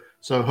to go.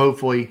 So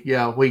hopefully,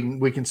 yeah,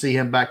 we can see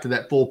him back to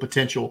that full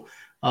potential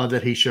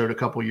that he showed a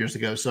couple years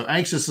ago. So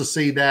anxious to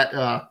see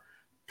that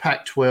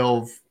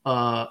Pac-12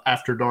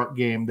 after dark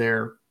game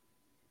there.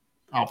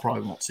 I'll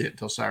probably won't see it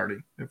until Saturday,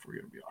 if we're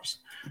going to be honest.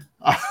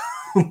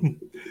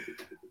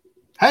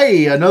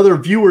 Hey, another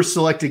viewer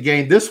selected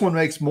game. This one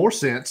makes more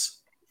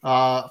sense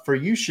for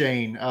you,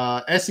 Shane.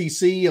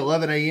 SEC,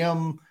 11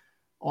 a.m.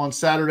 on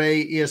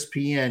Saturday,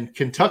 ESPN.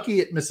 Kentucky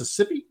at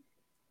Mississippi.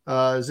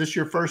 Is this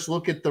your first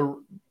look at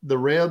the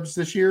Rebs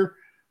this year?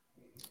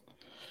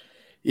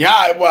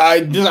 Yeah, well,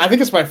 I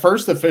think it's my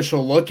first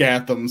official look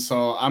at them,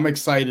 so I'm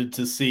excited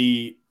to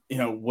see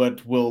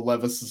what Will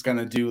Levis is going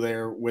to do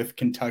there with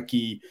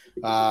Kentucky.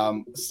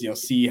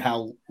 See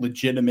how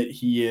legitimate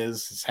he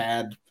is. Has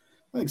had,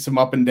 I think, some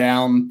up and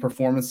down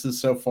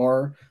performances so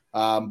far,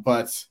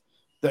 but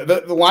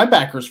The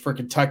linebackers for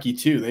Kentucky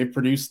too. They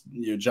produced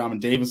John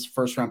Davis,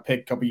 first round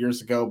pick a couple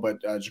years ago,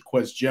 but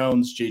Jaquez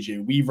Jones, J.J.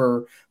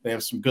 Weaver. They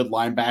have some good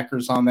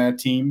linebackers on that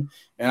team.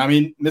 And I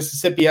mean,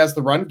 Mississippi has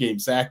the run game.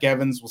 Zach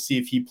Evans, we'll see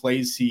if he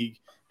plays. He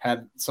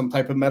had some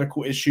type of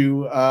medical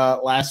issue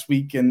last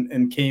week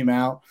and came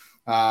out.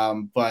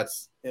 But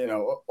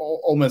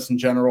Ole Miss in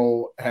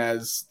general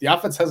the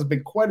offense hasn't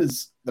been quite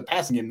as the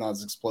passing game not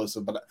as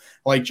explosive. But I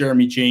like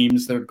Jeremy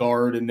James, their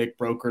guard, and Nick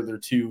Broker, their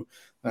two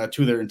of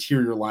their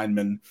interior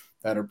linemen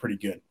that are pretty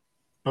good.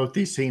 Both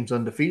these teams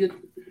undefeated,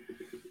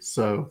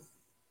 so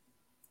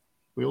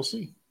we'll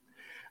see.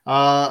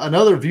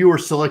 Another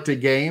viewer-selected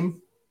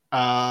game.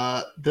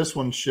 This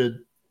one should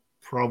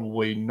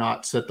probably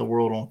not set the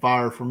world on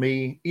fire for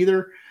me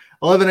either.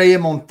 11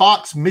 a.m. on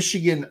Fox,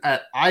 Michigan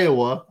at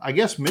Iowa. I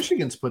guess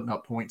Michigan's putting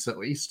up points at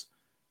least,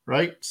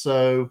 right?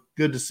 So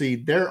good to see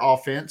their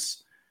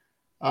offense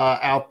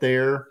out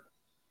there.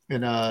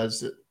 And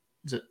is it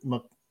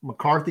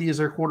McCarthy is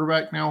their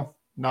quarterback now,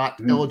 not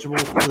eligible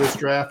for this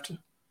draft.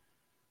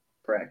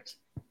 Correct.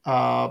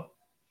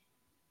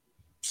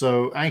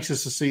 So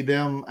anxious to see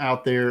them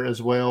out there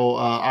as well.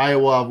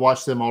 Iowa, I've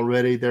watched them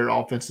already. Their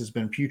offense has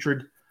been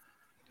putrid,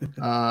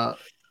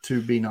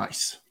 to be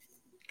nice.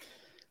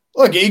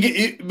 Look,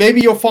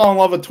 maybe you'll fall in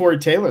love with Torrey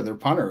Taylor, their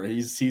punter.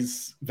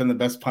 He's been the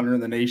best punter in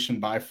the nation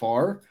by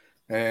far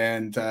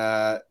and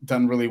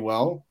done really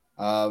well.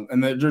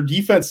 And their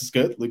defense is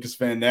good. Lucas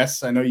Van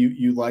Ness, I know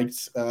you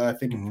liked, I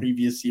think, in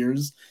previous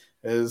years.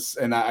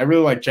 And I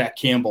really like Jack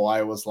Campbell,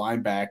 Iowa's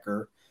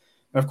linebacker.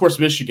 And, of course,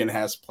 Michigan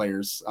has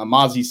players.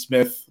 Mozzie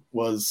Smith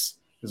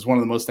is one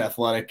of the most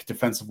athletic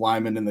defensive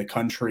linemen in the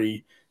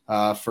country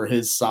for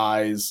his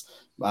size.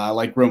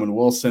 Like Roman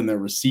Wilson, their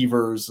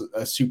receivers,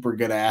 a super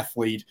good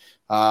athlete.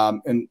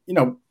 And,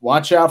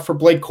 watch out for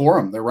Blake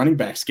Corum, their running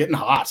back's getting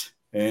hot.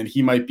 And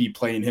he might be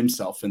playing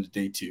himself into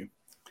day two.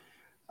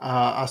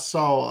 I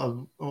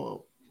saw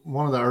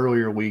one of the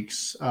earlier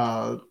weeks.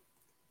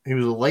 He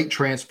was a late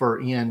transfer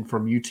in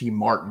from UT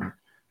Martin,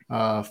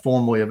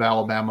 formerly of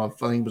Alabama. I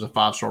think he was a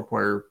 5-star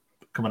player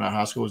coming out of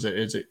high school. Is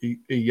it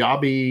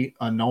Iyabi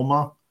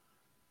Anoma?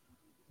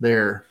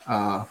 There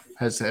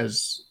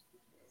has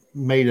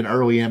made an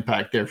early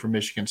impact there for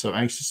Michigan. So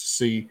anxious to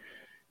see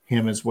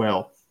him as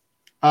well.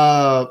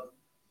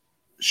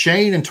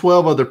 Shane and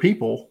 12 other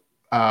people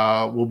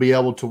will be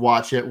able to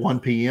watch at 1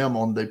 p.m.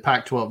 on the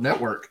Pac-12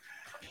 network.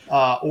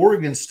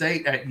 Oregon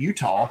State at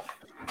Utah.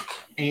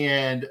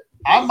 And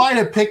I might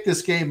have picked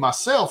this game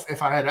myself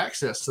if I had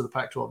access to the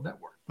Pac-12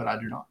 network, but I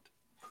do not.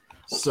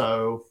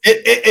 So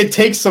it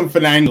takes some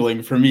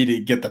finagling for me to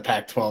get the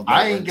Pac-12 network.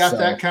 I ain't got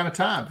that kind of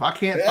time. If I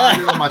can't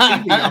find it on my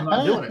TV, I'm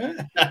not doing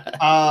it.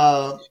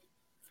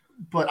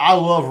 But I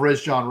love Reg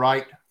John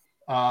Wright,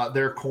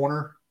 their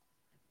corner.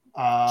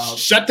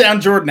 Shut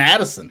down Jordan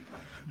Addison.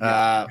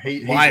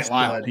 He's a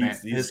stud, man.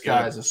 This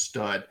guy's a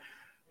stud.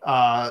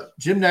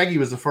 Jim Nagy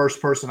was the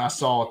first person I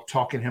saw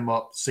talking him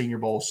up Senior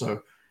Bowl.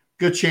 So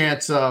good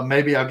chance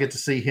maybe I'll get to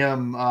see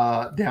him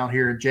down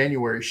here in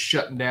January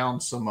shutting down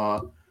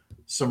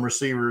some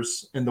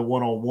receivers in the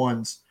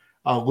one-on-ones.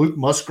 Luke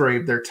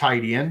Musgrave, their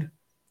tight end.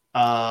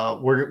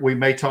 We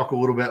may talk a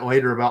little bit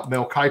later about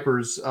Mel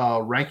Kiper's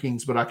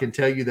rankings, but I can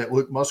tell you that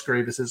Luke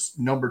Musgrave is his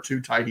number 2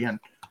 tight end.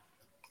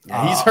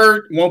 Yeah, he's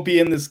hurt, won't be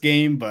in this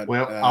game, but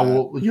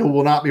you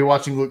will not be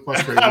watching Luke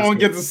Musgrave. I won't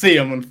get to see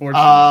him,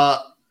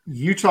 unfortunately.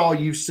 Utah,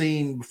 you've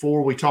seen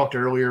before. We talked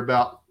earlier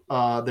about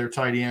their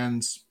tight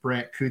ends.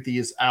 Brant Kuthi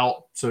is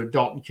out, so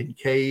Dalton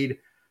Kincaid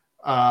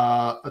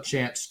a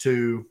chance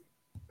to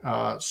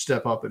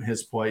step up in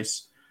his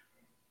place.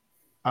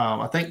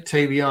 I think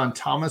Tavion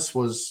Thomas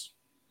was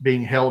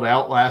being held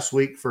out last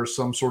week for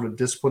some sort of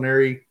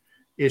disciplinary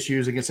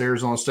issues against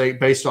Arizona State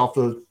based off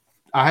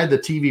I had the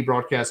TV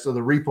broadcast of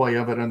the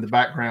replay of it in the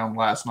background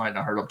last night, and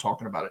I heard them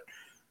talking about it.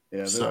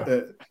 Yeah,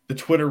 the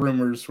Twitter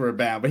rumors were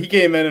bad, but he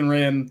came in and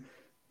ran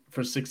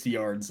for 60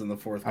 yards in the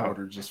fourth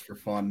quarter just for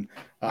fun.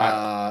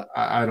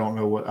 I don't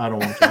know what – I don't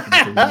want to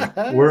talk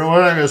about We're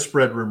not going to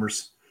spread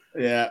rumors.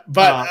 Yeah,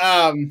 but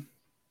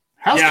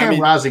how's Cam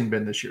Rising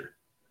been this year?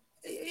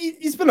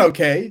 He's been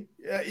okay.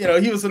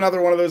 He was another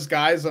one of those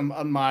guys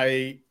on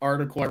my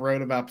article I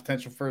wrote about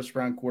potential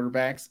first-round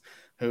quarterbacks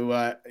who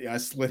I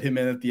slid him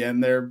in at the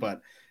end there,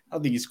 but I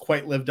don't think he's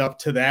quite lived up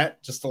to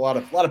that. Just a lot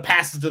of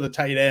passes to the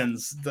tight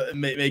ends that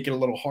make it a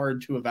little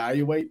hard to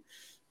evaluate.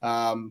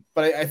 But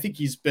I think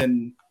he's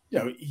been,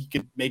 he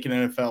could make an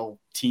NFL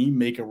team,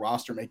 make a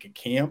roster, make a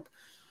camp.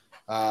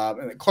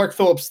 And Clark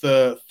Phillips,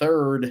 the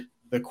third,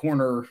 the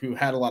corner who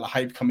had a lot of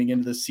hype coming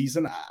into this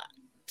season.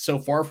 So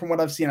far from what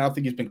I've seen, I don't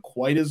think he's been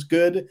quite as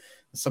good.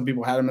 Some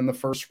people had him in the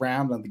first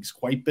round. I don't think he's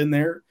quite been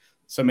there.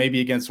 So maybe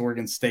against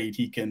Oregon State,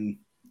 he can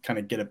kind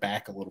of get it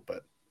back a little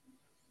bit.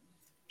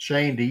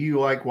 Shane, do you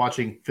like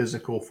watching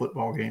physical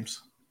football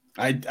games?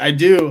 I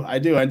do. I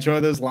enjoy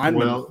those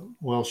linemen.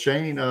 Well,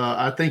 Shane,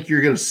 I think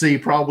you're going to see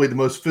probably the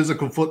most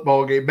physical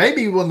football game,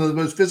 maybe one of the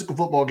most physical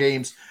football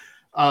games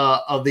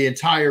of the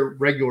entire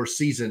regular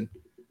season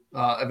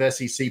of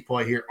SEC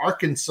play here.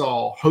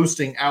 Arkansas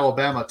hosting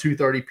Alabama,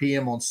 2:30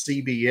 p.m. on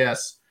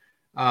CBS.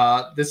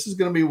 This is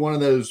going to be one of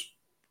those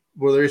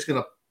where they're just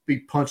going to be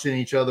punching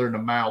each other in the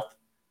mouth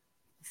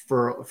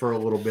for a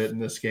little bit in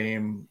this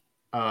game.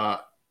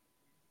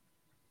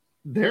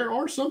 There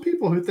are some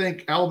people who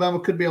think Alabama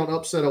could be on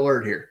upset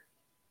alert here.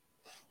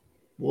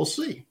 We'll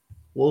see.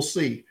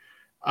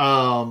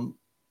 So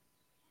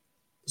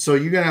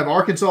you're going to have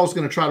Arkansas is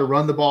going to try to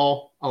run the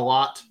ball a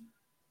lot.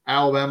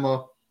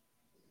 Alabama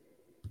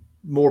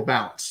more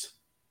balanced.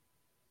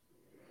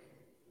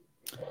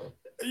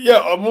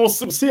 Yeah, we'll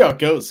see how it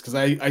goes because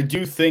I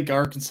do think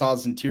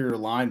Arkansas's interior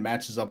line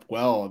matches up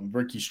well.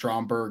 Ricky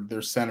Stromberg,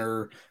 their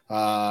center,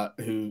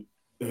 who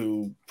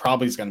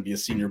probably is going to be a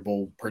Senior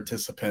Bowl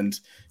participant,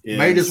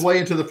 made his way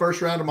into the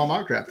first round of my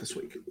mock draft this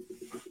week.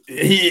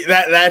 He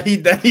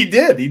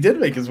did. He did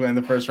make his way in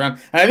the first round.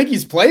 And I think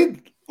he's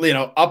played,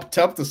 up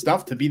to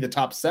stuff to be the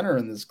top center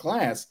in this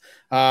class.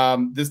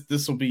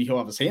 This will be, he'll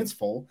have his hands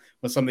full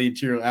with some of the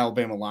interior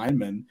Alabama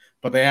linemen,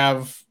 but they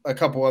have a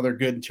couple other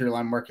good interior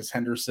line, Marcus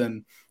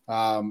Henderson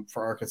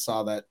for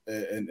Arkansas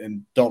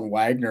and Dalton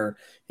Wagner,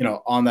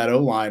 on that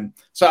O-line.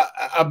 So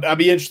I'd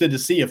be interested to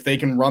see if they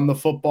can run the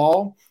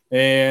football.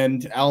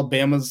 And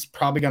Alabama's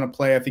probably going to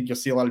play. I think you'll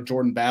see a lot of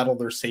Jordan Battle,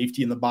 their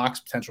safety in the box,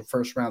 potential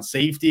first-round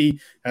safety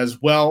as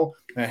well.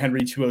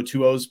 Henry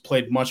 2020's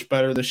played much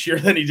better this year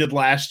than he did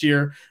last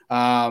year.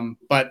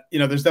 But,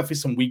 there's definitely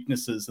some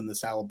weaknesses in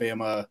this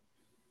Alabama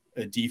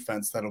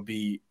defense that'll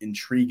be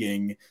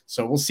intriguing.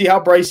 So we'll see how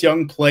Bryce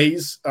Young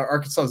plays.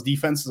 Arkansas's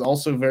defense is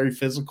also very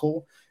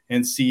physical,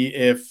 and see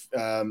if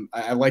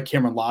I like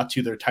Cameron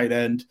Latu, their tight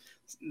end.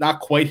 Not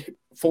quite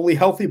fully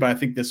healthy, but I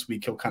think this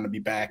week he'll kind of be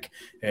back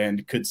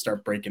and could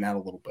start breaking out a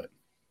little bit.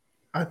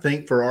 I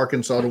think for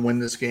Arkansas to win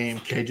this game,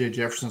 KJ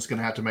Jefferson's going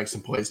to have to make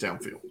some plays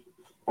downfield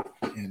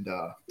and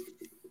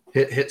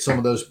hit some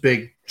of those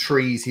big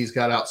trees he's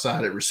got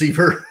outside at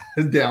receiver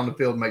down the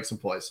field and make some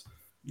plays.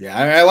 Yeah,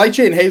 I like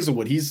Jaden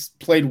Hazelwood. He's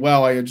played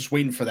well. I'm just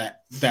waiting for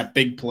that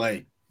big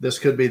play. This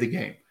could be the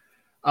game.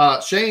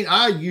 Shane,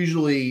 I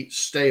usually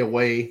stay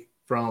away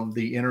from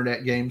the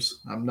internet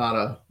games. I'm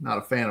not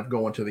a fan of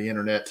going to the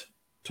internet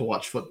to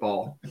watch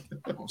football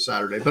on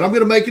Saturday, but I'm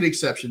going to make an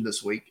exception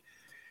this week,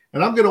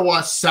 and I'm going to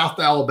watch South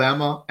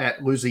Alabama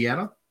at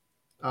Louisiana,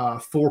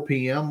 4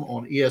 p.m.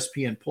 on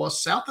ESPN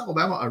Plus. South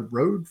Alabama, a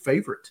road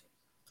favorite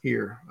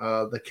here.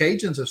 The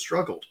Cajuns have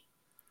struggled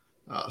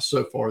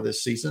so far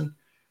this season.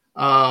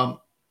 How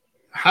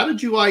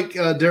did you like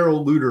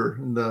Darrell Luter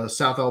in the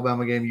South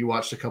Alabama game you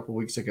watched a couple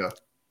weeks ago?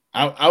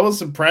 I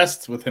was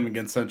impressed with him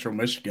against Central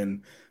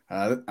Michigan.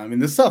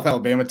 This South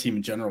Alabama team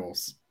in general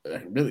is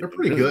they're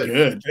pretty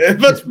good.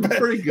 It's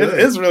pretty good. It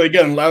is really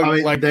good.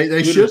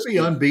 They should be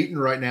unbeaten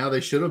right now. They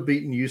should have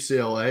beaten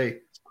UCLA.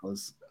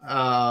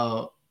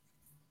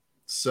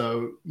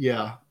 So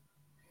yeah,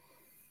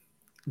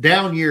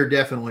 down year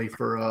definitely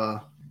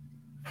for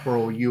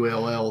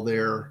ULL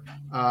there.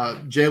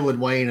 Jalen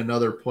Wayne,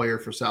 another player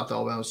for South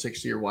Alabama,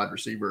 6-year wide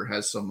receiver,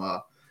 has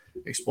some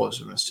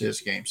explosiveness to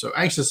his game. So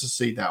anxious to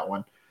see that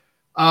one.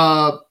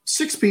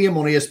 6 p.m.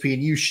 on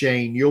ESPNU,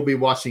 Shane, you'll be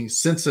watching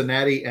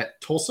Cincinnati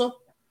at Tulsa.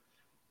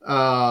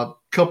 I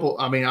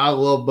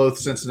love both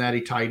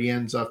Cincinnati tight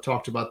ends. I've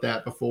talked about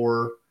that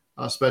before,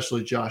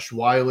 especially Josh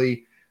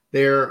Wiley.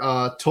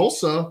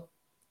 Tulsa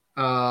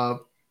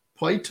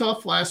played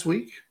tough last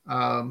week.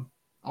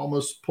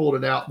 Almost pulled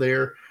it out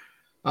there.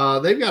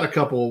 They've got a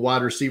couple of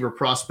wide receiver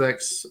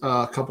prospects,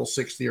 a couple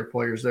 6th-year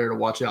players there to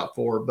watch out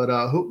for. But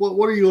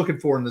what are you looking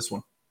for in this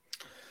one?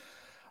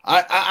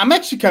 I'm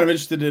actually kind of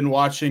interested in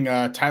watching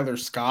Tyler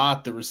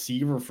Scott, the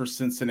receiver for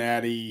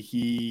Cincinnati.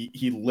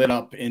 He lit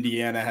up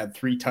Indiana, had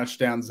 3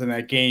 touchdowns in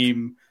that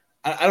game.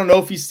 I don't know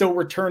if he's still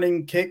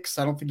returning kicks.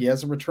 I don't think he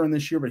has a return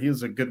this year, but he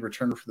was a good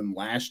returner for them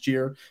last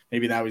year.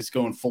 Maybe now he's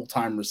going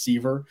full-time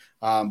receiver.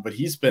 But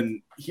he's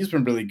been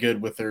really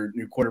good with their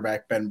new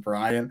quarterback, Ben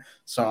Bryant.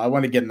 So I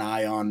want to get an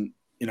eye on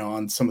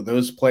some of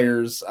those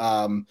players.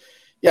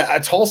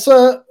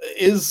 Tulsa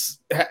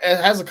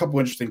has a couple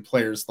interesting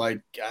players.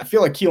 Like, I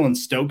feel like Keelan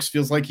Stokes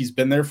feels like he's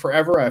been there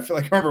forever. I feel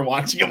like I remember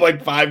watching him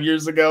like 5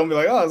 years ago and be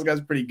like, oh, this guy's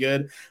pretty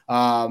good.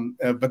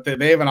 But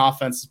they have an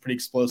offense that's pretty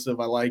explosive.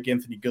 I like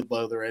Anthony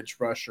Goodlow, their edge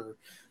rusher.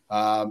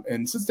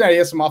 And Cincinnati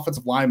has some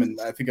offensive linemen.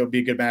 I think it would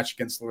be a good match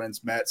against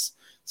Lorenz Metz.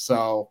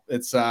 So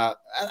it's I'm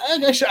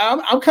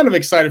kind of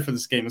excited for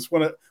this game. It's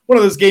one of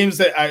those games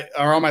that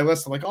are on my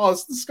list. I'm like, oh,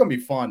 this is going to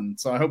be fun.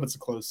 So I hope it's a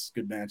close,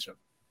 good matchup.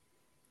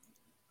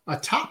 A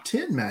top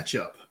 10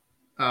 matchup,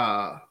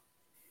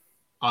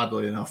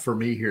 oddly enough, for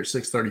me here at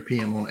 6:30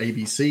 p.m. on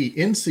ABC,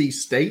 NC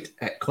State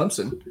at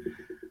Clemson.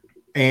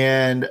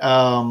 And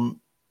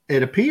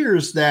it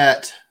appears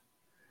that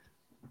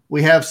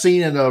we have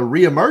seen a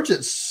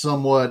reemergence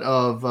somewhat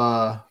of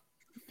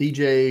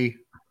DJ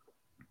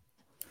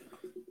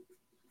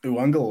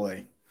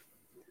Uiagalelei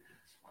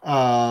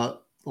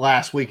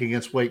last week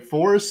against Wake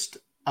Forest.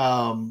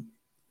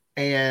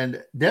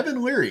 And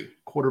Devin Leary,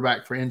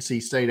 quarterback for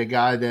NC State, a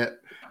guy that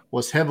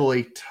was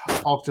heavily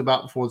talked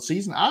about before the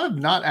season. I have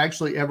not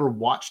actually ever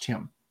watched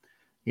him,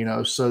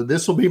 so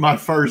this will be my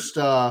first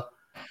go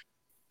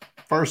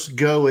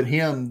at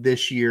him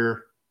this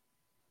year.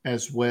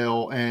 as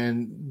well.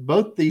 And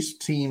both these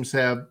teams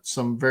have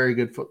some very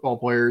good football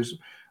players.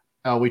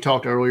 We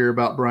talked earlier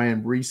about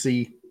Brian Reese,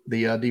 the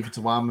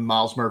defensive lineman,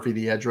 Miles Murphy,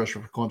 the edge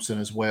rusher for Clemson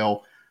as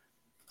well.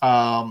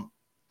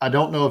 I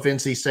don't know if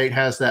NC State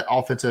has that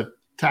offensive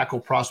tackle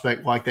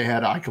prospect like they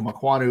had Ika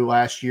Makwanu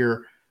last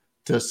year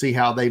to see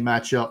how they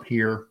match up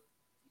here.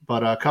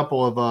 But a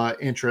couple of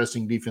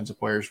interesting defensive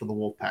players for the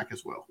Wolfpack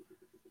as well.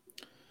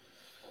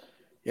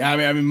 Yeah,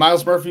 I mean,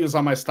 Miles Murphy was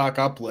on my stock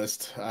up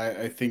list.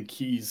 I think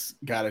he's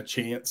got a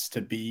chance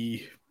to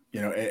be,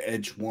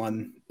 edge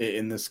one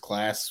in this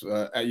class.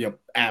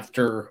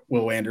 After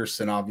Will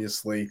Anderson,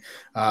 obviously,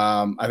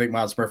 I think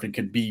Miles Murphy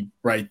could be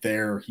right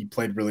there. He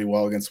played really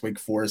well against Wake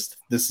Forest.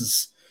 This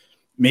is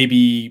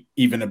maybe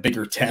even a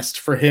bigger test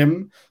for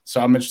him.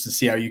 So I'm interested to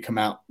see how you come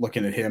out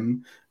looking at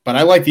him. But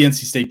I like the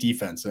NC State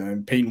defense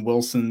and Peyton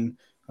Wilson.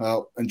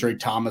 And Drake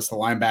Thomas, the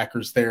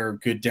linebackers there,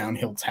 good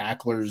downhill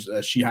tacklers.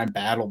 Sheeheim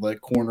Battle, the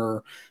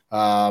corner.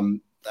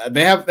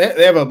 They have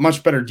a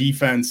much better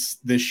defense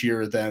this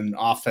year than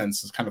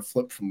offense has kind of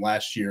flipped from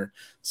last year.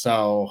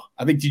 So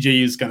I think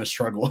DJU is going to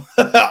struggle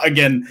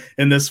again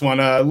in this one.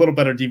 A little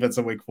better defense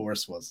than Wake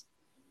Forest was.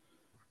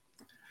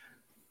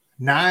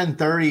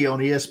 9:30 on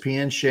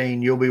ESPN,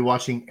 Shane. You'll be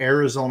watching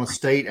Arizona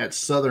State at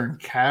Southern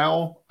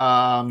Cal.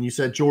 You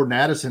said Jordan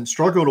Addison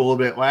struggled a little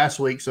bit last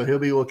week, so he'll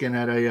be looking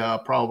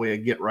at probably a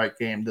get-right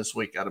game this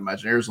week, I'd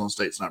imagine. Arizona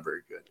State's not very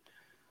good.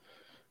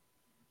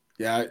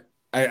 Yeah,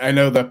 I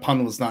know that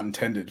pun was not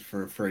intended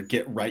for a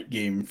get-right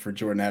game for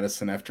Jordan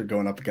Addison after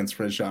going up against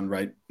Rajon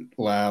Wright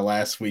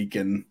last week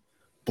and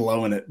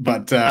blowing it.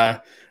 But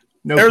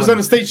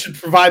Arizona State should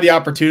provide the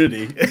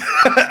opportunity.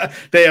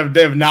 They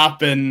have not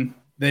been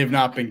 – They've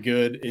not been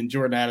good. In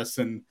Jordan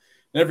Addison,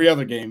 in every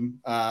other game,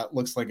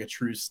 looks like a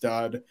true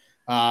stud.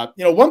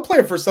 One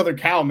player for Southern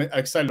Cal I'm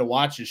excited to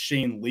watch is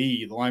Shane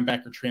Lee, the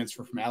linebacker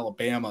transfer from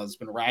Alabama. Has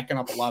been racking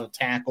up a lot of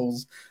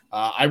tackles.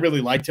 I really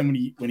liked him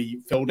when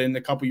he filled in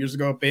a couple years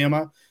ago at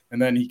Bama,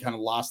 and then he kind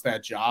of lost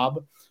that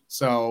job.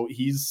 So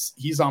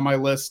he's on my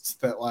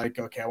list that I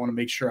want to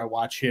make sure I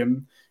watch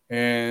him.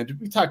 And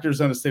we talked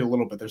Arizona State a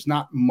little bit. There's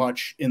not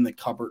much in the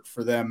cupboard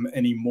for them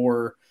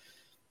anymore.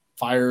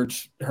 Fired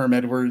Herm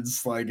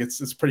Edwards,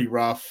 it's pretty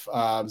rough.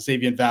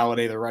 Xavier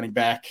Valladay, the running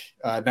back,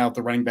 now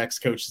the running backs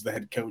coach is the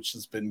head coach,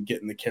 has been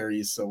getting the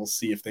carries, so we'll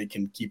see if they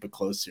can keep it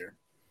close here.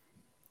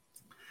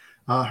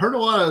 Heard a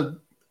lot of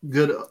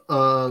good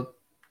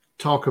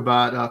talk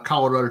about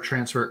Colorado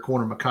transfer at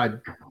corner Mekhi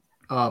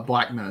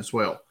Blackman as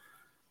well.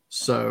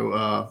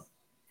 So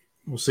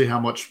we'll see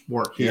how much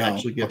work he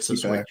actually gets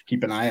this week.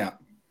 Keep an eye out.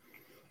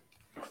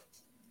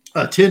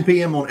 10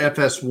 p.m. on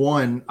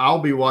FS1, I'll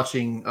be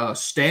watching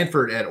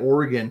Stanford at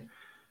Oregon.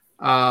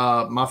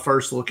 My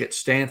first look at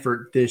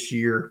Stanford this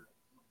year.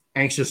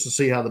 Anxious to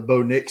see how the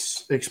Bo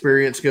Nix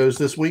experience goes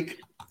this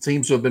week.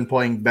 Seems to have been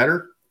playing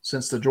better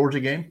since the Georgia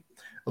game.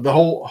 The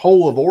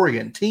whole of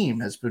Oregon team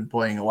has been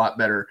playing a lot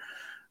better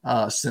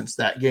since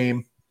that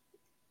game.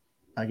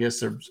 I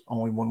guess there's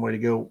only one way to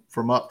go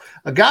from up.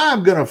 A guy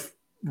I'm going to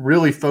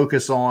really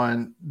focus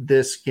on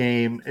this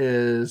game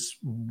is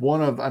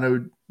I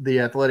know the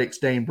Athletics'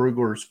 Dane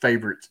Brugler's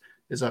favorites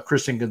is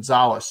Christian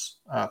Gonzalez,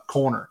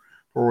 corner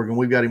for Oregon.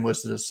 We've got him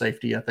listed as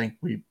safety. I think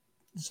we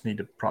just need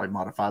to probably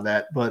modify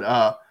that.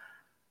 But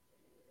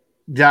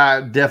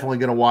definitely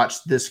going to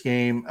watch this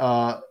game.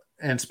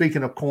 And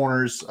speaking of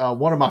corners,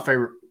 one of my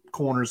favorite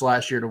corners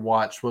last year to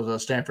watch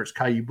was Stanford's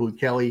Caillou Blue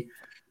Kelly.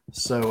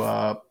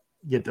 So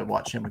get to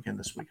watch him again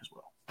this week as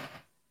well.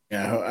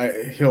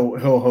 Yeah, he'll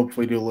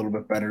hopefully do a little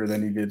bit better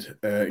than he did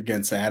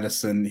against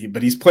Addison.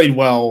 But he's played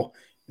well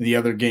in the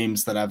other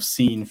games that I've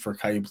seen for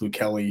Caillou Blue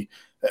Kelly.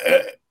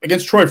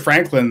 Against Troy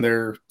Franklin,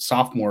 their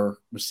sophomore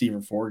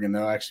receiver for Oregon,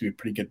 that'll actually be a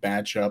pretty good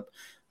matchup.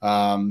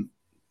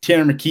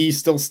 Tanner McKee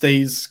still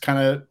stays kind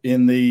of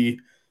in the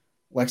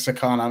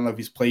lexicon. I don't know if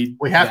he's played.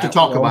 We have to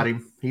talk about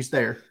him. He's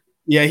there.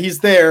 Yeah, he's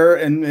there,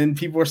 and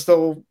people are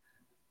still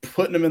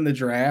putting him in the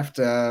draft.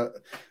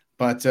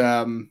 But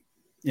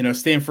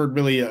Stanford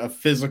really a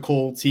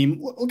physical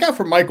team. Look out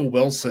for Michael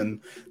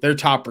Wilson, their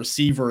top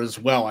receiver as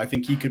well. I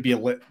think he could be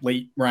a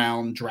late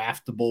round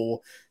draftable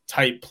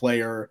type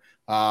player.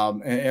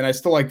 And I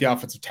still like the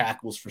offensive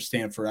tackles for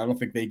Stanford. I don't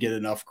think they get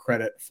enough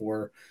credit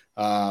for,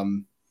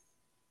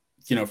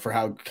 for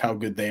how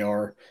good they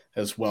are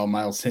as well.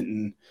 Miles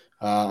Hinton,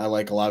 I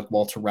like a lot.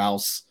 Walter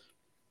Rouse,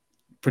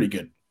 pretty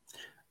good.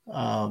 The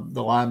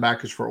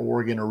linebackers for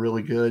Oregon are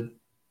really good,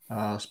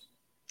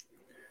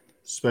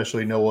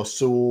 especially Noah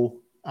Sewell.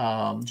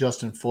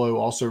 Justin Flo,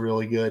 also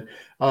really good.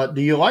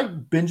 Do you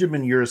like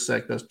Benjamin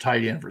Urasek, the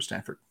tight end for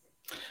Stanford?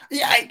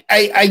 Yeah,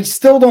 I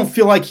still don't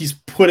feel like he's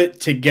put it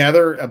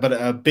together, but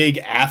a big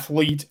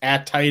athlete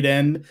at tight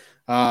end.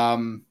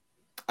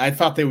 I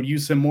thought they would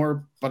use him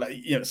more, but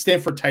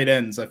Stanford tight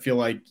ends, I feel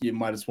like you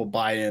might as well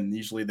buy in.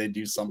 Usually they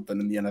do something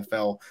in the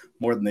NFL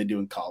more than they do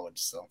in college.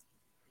 So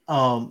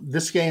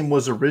this game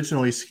was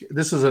originally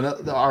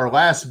our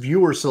last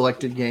viewer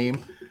selected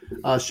game.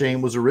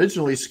 Shane, was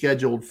originally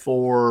scheduled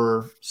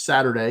for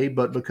Saturday,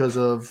 but because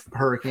of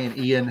Hurricane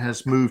Ian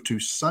has moved to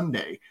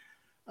Sunday.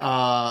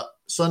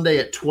 Sunday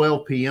at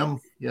 12 p.m.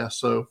 Yeah,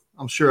 so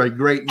I'm sure a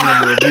great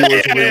number of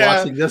viewers will be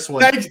watching this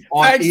one. Thanks to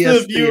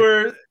the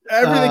viewer.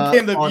 Everything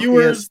came. The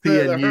viewers,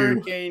 the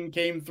Hurricane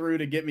came through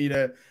to get me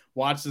to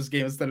watch this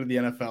game instead of the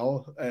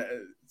NFL.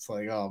 It's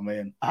like, oh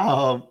man.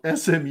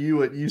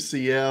 SMU at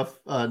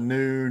UCF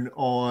noon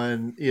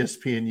on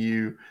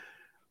ESPNU.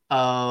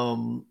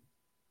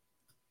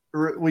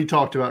 We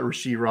talked about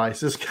Rashee Rice.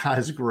 This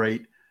guy's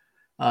great.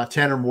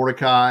 Tanner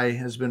Mordecai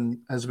has been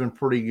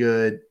pretty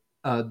good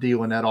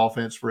dealing that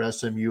offense for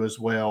SMU as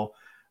well.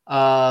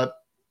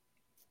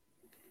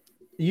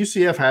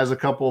 UCF has a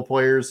couple of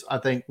players I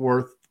think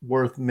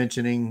worth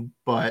mentioning,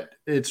 but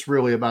it's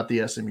really about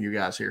the SMU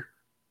guys here.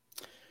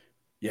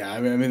 Yeah, I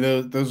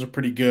mean those are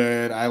pretty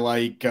good. I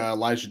like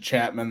Elijah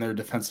Chapman, their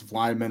defensive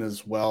lineman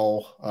as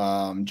well.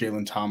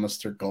 Jalen Thomas,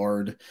 their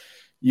guard.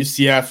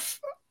 UCF,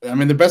 I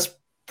mean, the best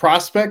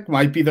prospect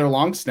might be their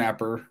long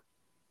snapper,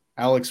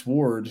 Alex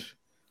Ward.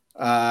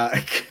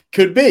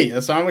 Could be.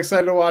 So I'm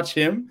excited to watch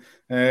him,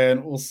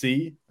 and we'll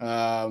see.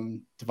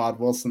 Devon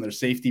Wilson, their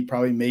safety,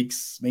 probably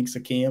makes a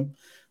camp.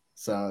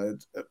 So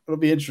it'll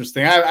be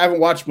interesting. I haven't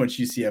watched much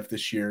UCF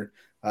this year.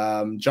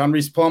 John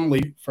Reese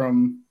Plumlee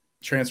from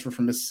transfer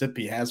from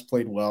Mississippi has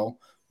played well.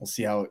 We'll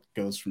see how it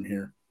goes from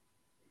here.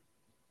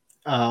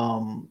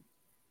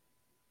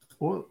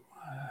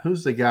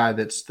 Who's the guy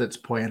that's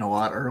playing a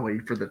lot early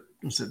for the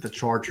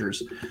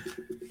Chargers?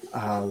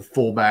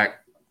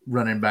 Fullback,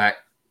 running back,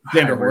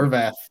 Xander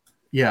Horvath.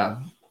 Yeah,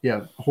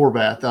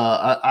 Horvath.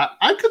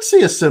 I could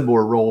see a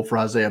similar role for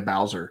Isaiah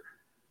Bowser,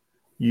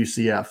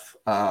 UCF,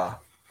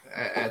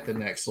 at the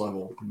next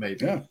level,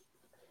 maybe. Yeah.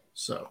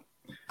 So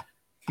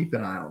keep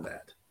an eye on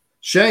that.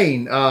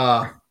 Shane,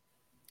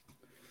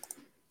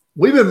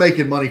 we've been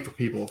making money for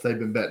people if they've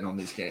been betting on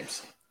these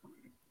games.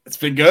 It's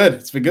been good.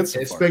 It's been good so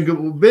far. It's been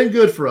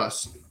good for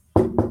us.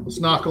 Let's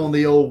knock on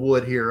the old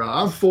wood here.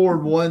 I'm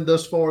 4-1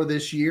 thus far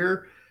this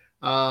year.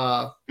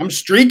 I'm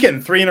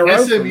streaking 3 in a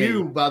row.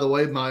 SMU, by the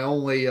way, my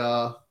only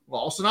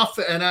loss,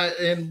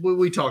 and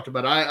we talked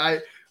about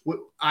it.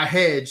 I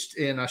hedged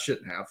and I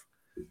shouldn't have.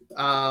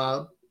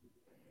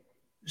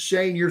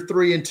 Shane, you're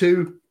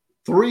 3-2,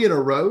 3 in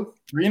a row.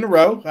 3 in a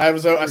row. I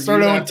started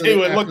 0-2.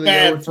 It looked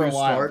bad for a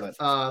while.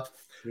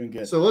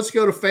 Good. So let's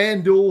go to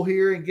FanDuel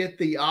here and get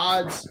the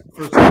odds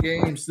for some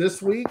games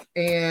this week.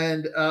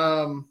 And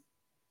I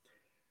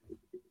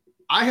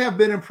have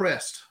been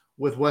impressed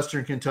with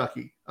Western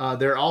Kentucky.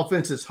 Their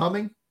offense is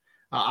humming.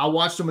 I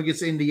watched them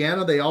against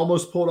Indiana. They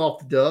almost pulled off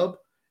the dub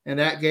in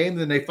that game.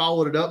 Then they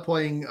followed it up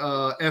playing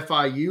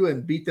FIU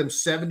and beat them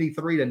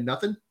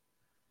 73-0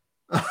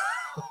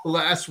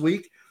 last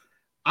week.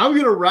 I'm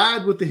going to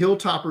ride with the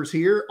Hilltoppers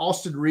here.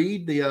 Austin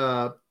Reed,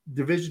 the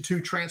Division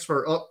II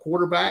transfer up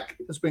quarterback,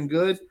 has been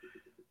good.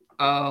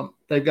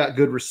 They've got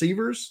good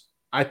receivers.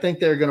 I think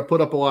they're going to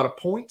put up a lot of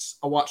points.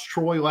 I watched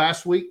Troy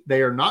last week.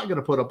 They are not going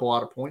to put up a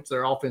lot of points.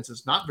 Their offense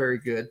is not very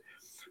good.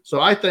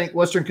 So I think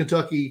Western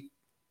Kentucky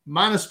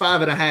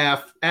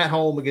 -5.5 at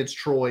home against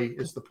Troy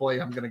is the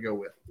play I'm going to go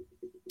with.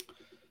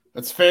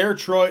 That's fair.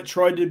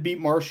 Troy did beat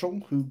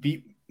Marshall, who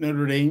beat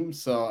Notre Dame.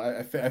 So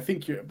I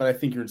think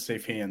you're in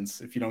safe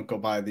hands if you don't go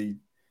by the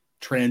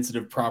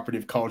transitive property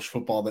of college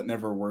football that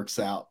never works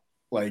out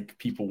like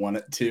people want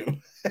it to.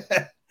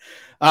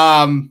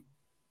 I'm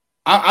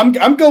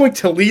going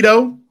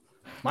Toledo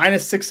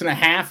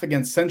 -6.5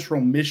 against Central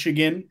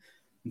Michigan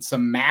and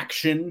some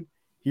action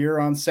here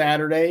on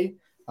Saturday.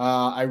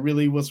 I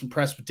really was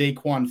impressed with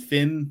Daquan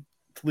Finn,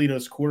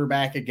 Toledo's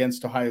quarterback,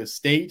 against Ohio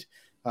State.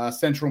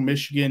 Central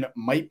Michigan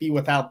might be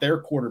without their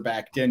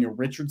quarterback, Daniel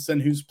Richardson,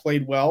 who's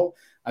played well.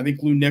 I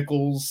think Lou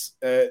Nichols,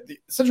 the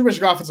Central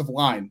Michigan offensive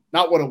line,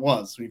 not what it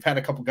was. We've had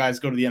a couple guys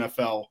go to the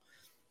NFL.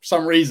 For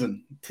some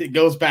reason, it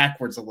goes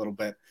backwards a little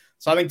bit.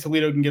 So I think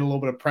Toledo can get a little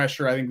bit of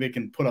pressure. I think they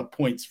can put up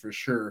points for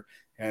sure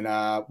and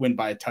win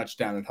by a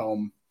touchdown at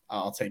home.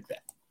 I'll take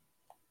that.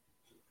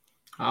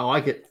 I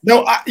like it.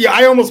 No,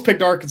 I almost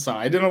picked Arkansas.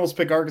 I didn't almost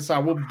pick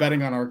Arkansas. We'll be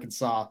betting on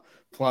Arkansas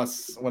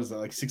plus, what is it,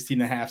 like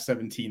 16.5,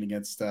 17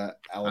 against Alabama.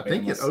 I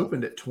think it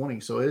opened at 20,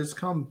 so it's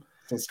come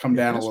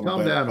down a little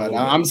bit. But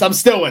I'm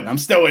still in. I'm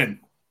still in.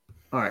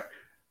 All right.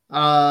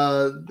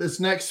 This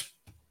next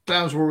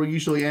time's where we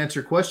usually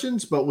answer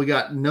questions, but we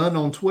got none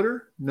on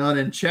Twitter, none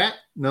in chat,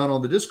 none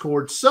on the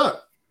Discord. So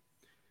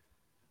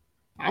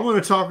I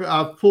want to talk.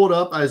 I've pulled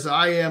up, as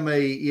I am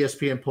a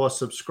ESPN Plus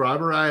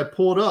subscriber, I have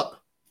pulled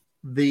up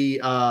the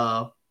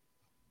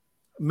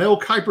Mel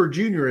Kiper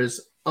Jr.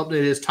 has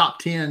updated his top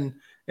 10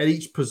 at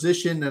each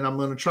position, and I'm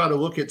going to try to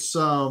look at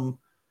some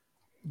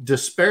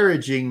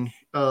disparaging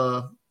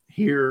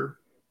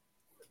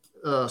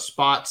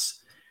spots.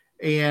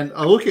 And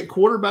I look at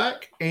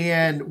quarterback,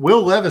 and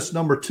Will Levis,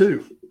 number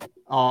 2,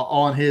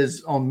 on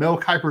Mel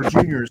Kiper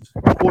Jr.'s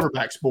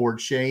quarterbacks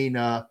board. Shane,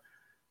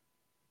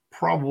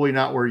 probably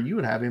not where you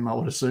would have him, I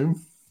would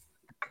assume.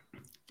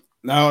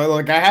 No,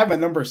 like I have a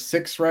number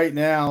 6 right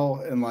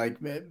now, and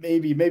like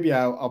maybe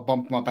I'll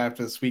bump him up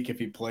after this week if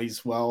he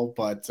plays well.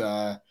 But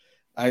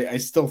I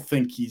still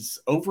think he's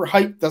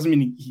overhyped. Doesn't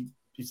mean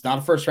he's not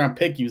a first round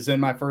pick. He was in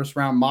my first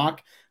round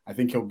mock. I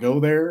think he'll go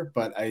there,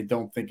 but I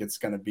don't think it's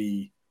going to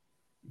be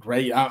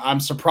great. I'm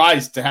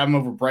surprised to have him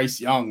over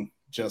Bryce Young.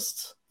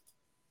 Just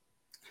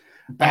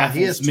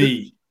baffles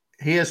me.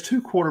 He has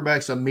two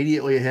quarterbacks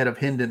immediately ahead of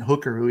Hendon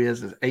Hooker, who he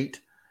has as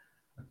 8.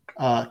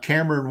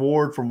 Cameron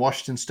Ward from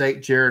Washington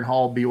State, Jaron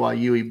Hall,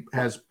 BYU. He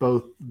has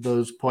both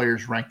those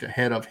players ranked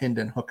ahead of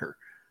Hendon Hooker.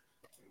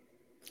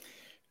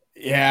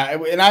 Yeah,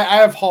 and I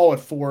have Hall at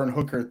 4 and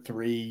Hooker at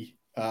 3.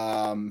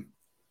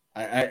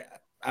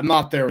 I'm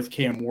not there with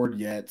Cam Ward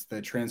yet. The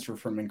transfer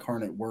from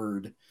Incarnate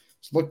Word.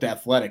 It's looked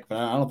athletic, but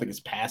I don't think it's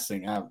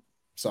passing.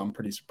 So I'm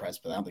pretty surprised,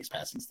 but I don't think it's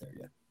passing's there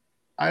yet.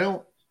 I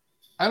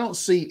don't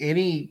see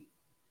any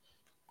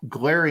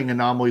glaring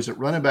anomalies at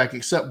running back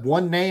except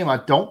one name I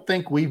don't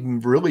think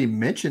we've really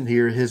mentioned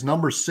here. His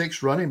number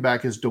 6 running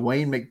back is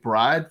Dwayne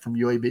McBride from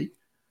UAB.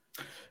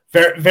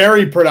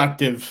 Very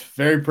productive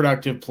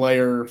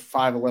player,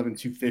 5'11",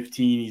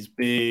 215. He's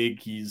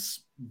big. He's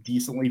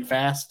decently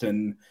fast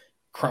and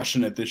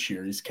crushing it this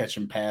year. He's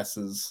catching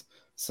passes.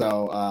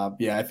 So,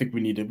 I think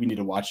we need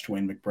to watch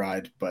Dwayne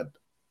McBride. But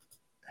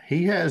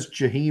he has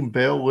Jaheim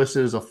Bell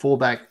listed as a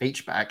fullback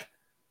H-back.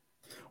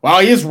 Well,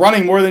 he is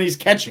running more than he's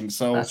catching,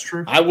 so that's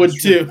true. I would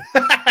too.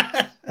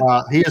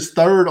 He is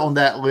 3rd on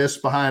that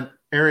list behind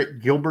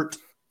Eric Gilbert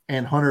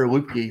and Hunter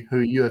Lupke,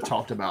 who you have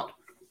talked about.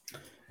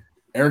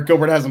 Eric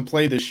Gilbert hasn't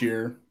played this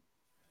year,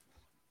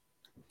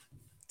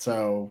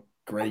 so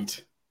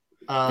great.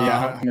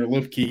 Hunter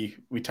Lupke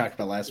we talked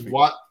about last week.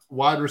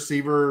 Wide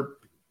receiver,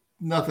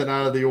 nothing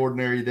out of the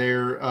ordinary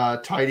there.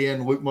 Tight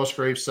end, Luke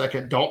Musgrave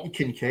 2nd. Dalton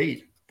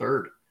Kincaid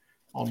 3rd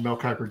on Mel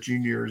Kiper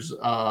Jr.'s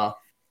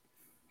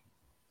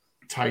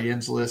tight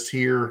ends list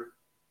here.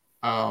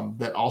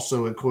 That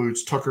also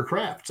includes Tucker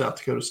Kraft, South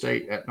Dakota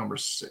State, at number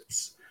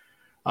 6.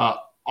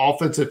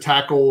 Offensive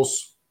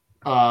tackles,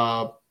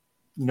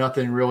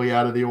 nothing really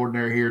out of the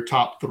ordinary here.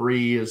 Top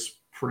 3 is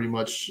pretty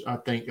much, I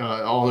think,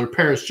 although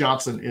Paris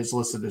Johnson is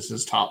listed as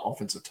his top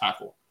offensive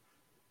tackle.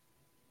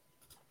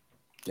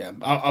 Yeah,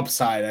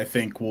 upside, I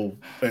think,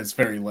 it's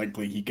very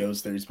likely he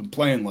goes there. He's been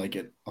playing like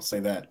it. I'll say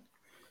that.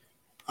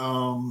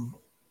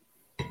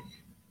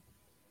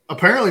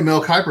 Apparently,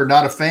 Mel Kiper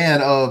not a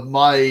fan of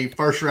my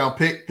first-round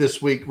pick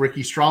this week,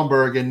 Ricky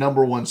Stromberg, and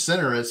number 1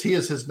 center, as he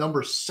is his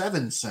number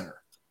 7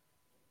 center.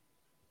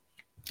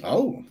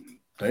 Oh,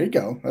 there you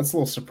go. That's a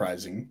little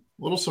surprising.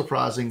 A little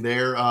surprising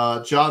there.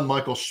 John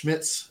Michael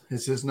Schmitz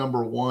is his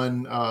number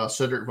 1.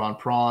 Cedric Von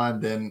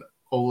Prawn, then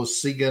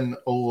Olusegun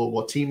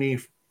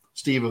Olawatimi,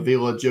 Steve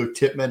Avila, Joe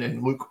Tippmann,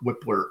 and Luke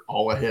Whippler,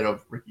 all ahead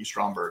of Ricky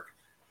Stromberg.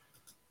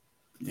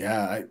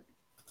 Yeah,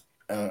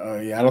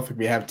 I don't think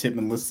we have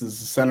Tippmann listed as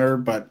a center,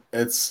 but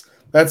that's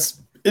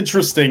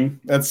interesting.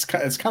 It's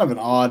kind of an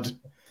odd.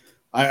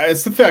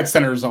 It's the fact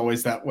center is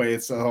always that way.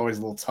 It's always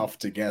a little tough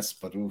to guess,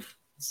 but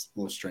it's a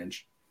little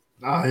strange.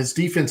 His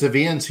defensive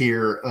ends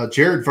here,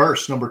 Jared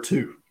Verse, number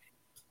 2.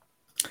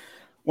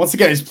 Once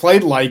again, he's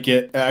played like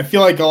it. I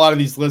feel like a lot of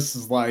these lists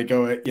is like,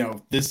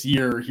 this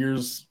year,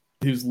 here's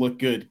who's looked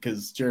good,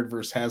 because Jared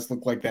Verse has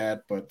looked like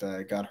that, but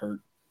got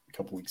hurt a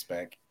couple weeks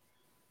back.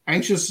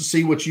 Anxious to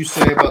see what you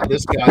say about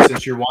this guy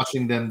since you're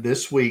watching them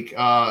this week.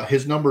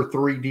 His number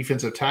 3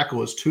 defensive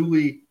tackle is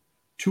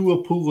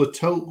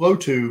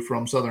Tuapula-Lotu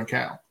from Southern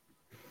Cal.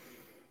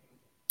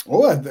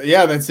 Oh,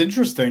 yeah, that's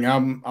interesting.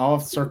 I'll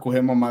circle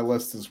him on my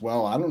list as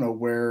well. I don't know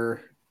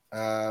where.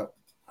 I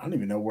don't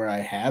even know where I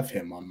have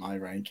him on my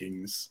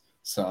rankings.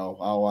 So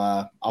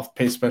I'll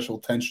pay special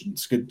attention.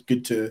 It's good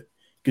to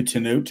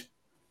note.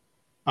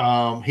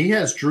 He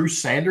has Drew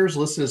Sanders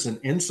listed as an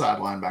inside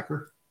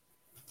linebacker.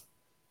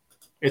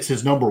 It's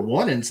his number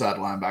 1 inside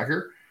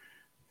linebacker.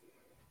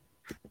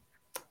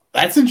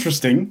 That's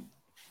interesting.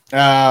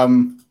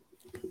 Okay.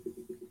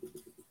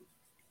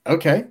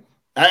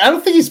 I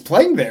don't think he's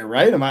playing there,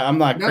 right? I'm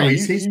not no,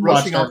 crazy. He's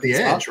rushing off the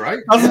edge, right?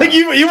 I was like,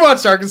 you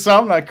watched Arkansas.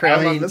 I'm not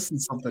crazy. I'm missing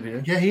something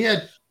here. Yeah, he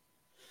had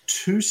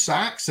 2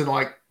 sacks and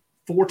like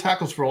 4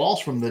 tackles for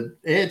loss from the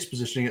edge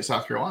positioning at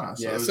South Carolina.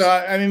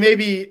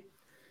 Maybe.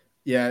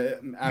 Yeah,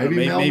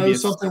 maybe Mel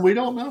knows something we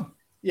don't know.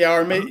 Yeah,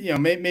 or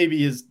maybe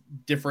his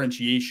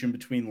differentiation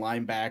between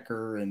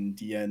linebacker and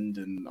D end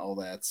and all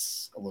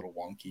that's a little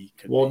wonky.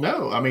 He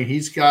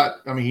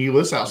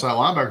lists outside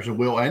linebackers and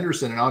Will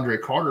Anderson and Andre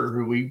Carter,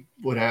 who we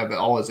would have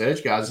all his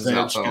edge guys as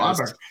outside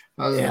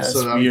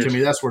linebackers. To me,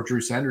 that's where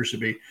Drew Sanders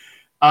should be.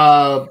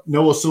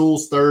 Noah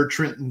Sewell's 3rd,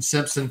 Trenton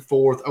Simpson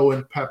 4th,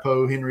 Owen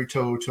Papo, Henry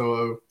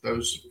To'o,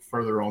 those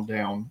further on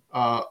down.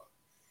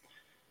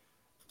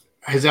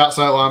 His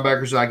outside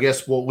linebackers, I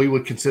guess what we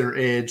would consider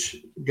edge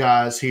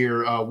guys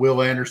here.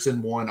 Will Anderson,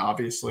 1,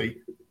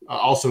 obviously.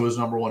 Also his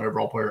number 1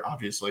 overall player,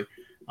 obviously.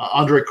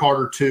 Andre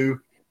Carter,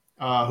 2,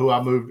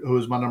 who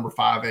is my number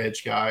 5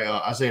 edge guy.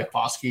 Isaiah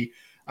Foskey.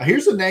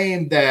 Here's a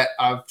name that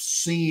I've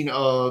seen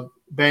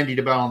bandied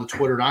about on the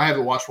Twitter, and I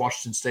haven't watched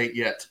Washington State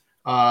yet.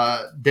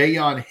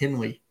 Dayon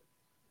Henley,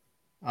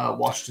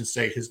 Washington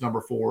State, his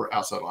number 4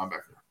 outside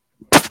linebacker.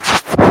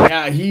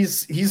 Yeah,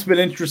 he's been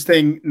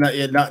interesting.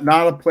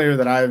 Not a player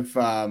that I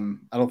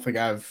don't think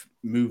I've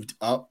moved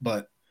up,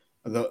 but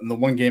the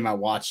one game I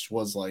watched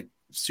was like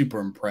super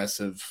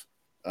impressive.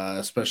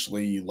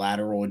 especially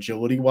lateral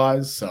agility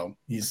wise. So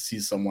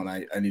he's someone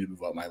I need to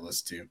move up my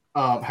list too.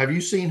 Have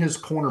you seen his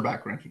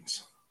cornerback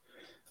rankings?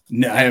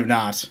 No, I have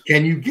not.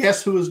 Can you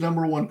guess who his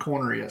number one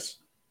corner is?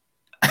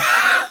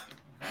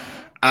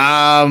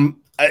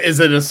 Is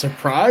it a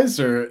surprise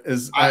or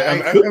is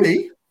it could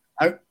be?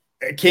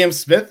 Cam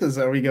Smith?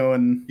 Are we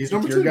going? He's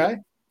number 2 guy.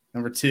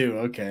 Number 2.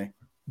 Okay.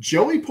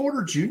 Joey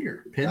Porter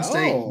Jr., Penn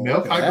State.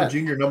 Mel Kiper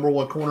Jr., number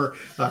 1 corner.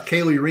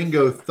 Kaylee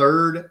Ringo,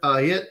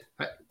 3rd hit.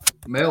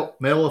 Mel,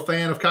 a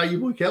fan of Caillou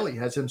Blue Kelly,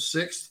 has him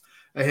 6th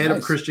ahead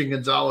of Christian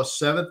Gonzalez,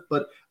 7th.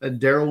 But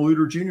Darrell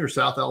Luter Jr.,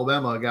 South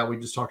Alabama, a guy we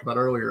just talked about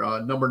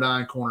earlier, number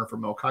 9 corner for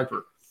Mel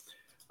Kiper.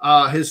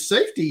 His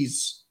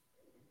safety's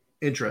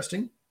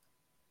interesting.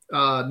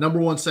 Number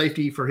 1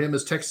 safety for him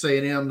is Texas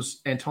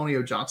A&M's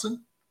Antonio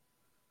Johnson.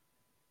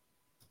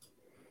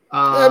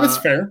 That's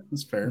fair.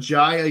 That's fair.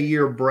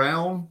 Jair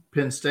Brown,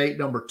 Penn State,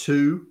 number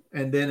 2.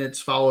 And then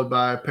it's followed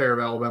by a pair of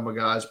Alabama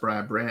guys,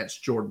 Brian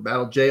Branch, Jordan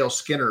Battle, J.L.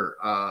 Skinner,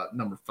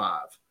 number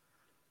 5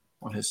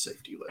 on his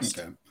safety list.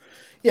 Okay.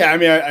 Yeah, I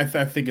mean, I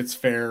think it's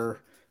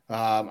fair.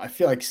 I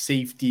feel like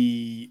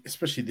safety,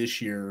 especially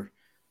this year,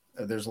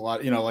 there's a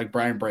lot, like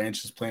Brian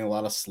Branch is playing a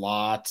lot of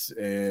slot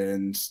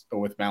and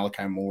with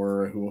Malachi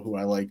Moore, who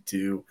I like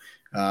too.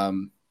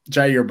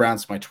 Jair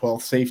Brown's my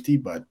 12th safety,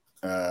 but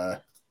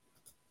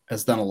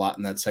has done a lot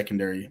in that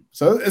secondary.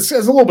 So it's a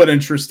little bit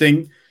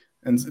interesting,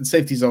 and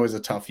safety's always a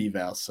tough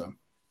eval. So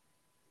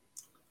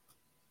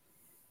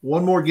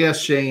one more guess,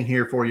 Shane,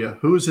 here for you.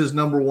 Who's his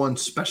number 1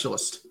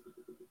 specialist?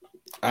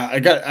 I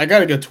got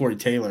to go Torrey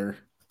Taylor.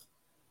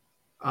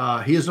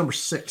 He is number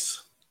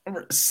 6.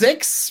 Number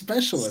 6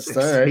 specialist. 6.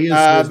 All right. He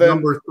is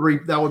number 3.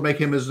 That would make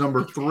him his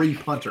number 3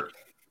 punter.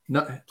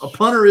 No, a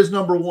punter is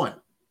number 1.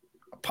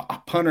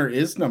 A punter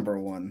is number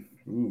 1.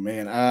 Ooh,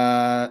 man.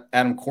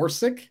 Adam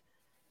Korsick?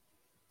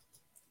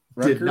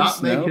 Rutgers? Did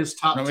not make his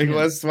top 10.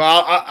 List.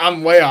 Well,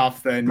 I'm way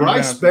off then.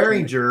 Bryce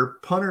Behringer,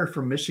 punter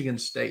from Michigan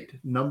State,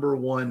 number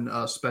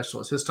 1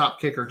 specialist. His top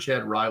kicker,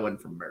 Chad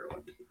Ryland from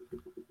Maryland.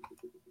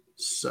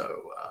 So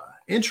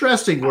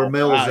interesting where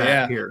Mel is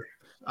at here.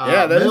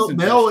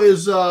 Mel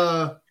is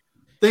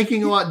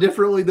thinking a lot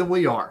differently than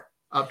we are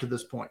up to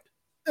this point.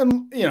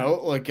 And,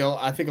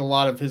 I think a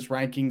lot of his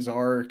rankings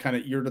are kind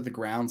of ear to the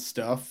ground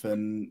stuff.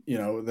 And,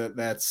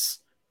 that's,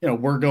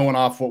 we're going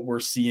off what we're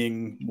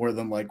seeing more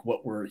than like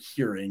what we're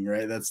hearing,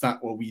 right? That's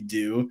not what we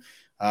do.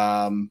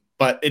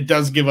 But it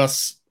does give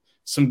us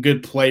some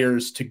good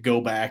players to go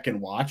back and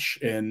watch.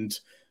 And,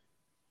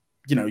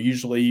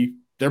 usually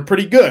they're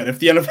pretty good. If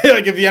the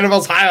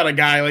NFL's high on a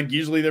guy, like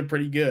usually they're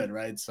pretty good,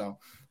 right? So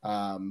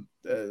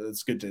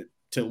it's good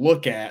to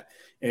look at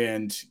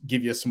and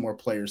give you some more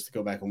players to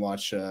go back and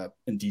watch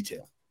in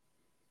detail.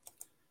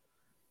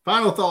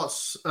 Final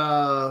thoughts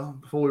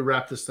before we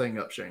wrap this thing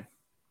up, Shane.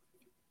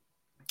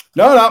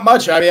 No, not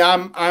much. I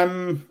mean,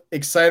 I'm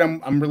excited.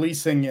 I'm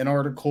releasing an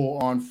article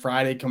on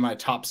Friday on my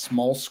top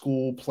small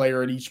school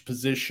player at each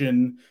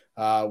position,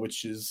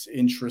 which is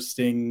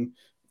interesting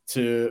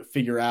to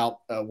figure out.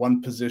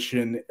 One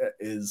position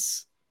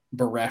is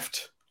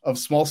bereft of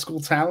small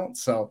school talent,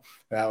 so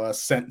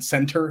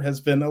center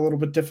has been a little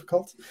bit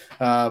difficult.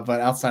 But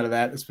outside of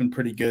that, it's been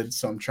pretty good.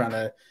 So I'm trying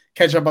to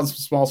catch up on some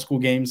small school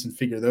games and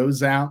figure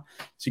those out.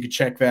 So you can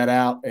check that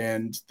out.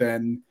 And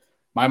then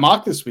my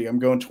mock this week, I'm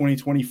going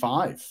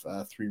 2025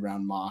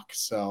 3-round mock.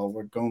 So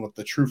we're going with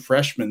the true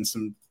freshmen,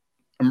 some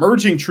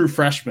emerging true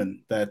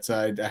freshmen that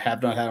I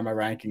have not had on my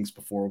rankings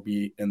before will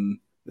be in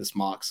this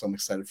mock. So I'm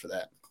excited for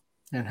that.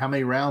 And how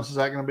many rounds is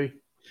that going to be?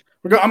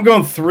 I'm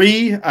going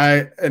 3.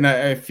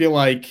 I feel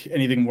like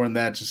anything more than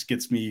that just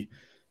gets me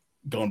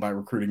going by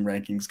recruiting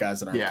rankings, guys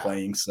that aren't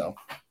playing. So,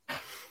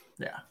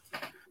 yeah.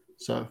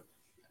 So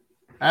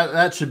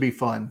that should be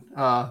fun.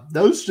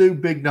 Those 2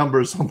 big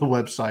numbers on the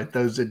website,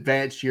 those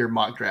advanced year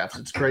mock drafts,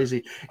 it's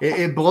crazy.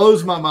 It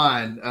blows my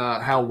mind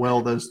how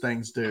well those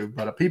things do,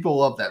 but people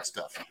love that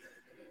stuff.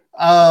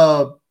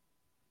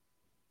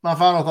 My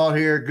final thought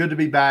here, good to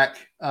be back.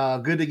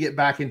 Good to get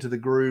back into the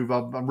groove.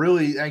 I'm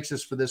really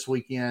anxious for this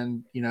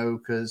weekend,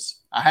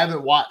 because I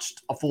haven't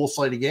watched a full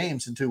slate of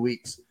games in 2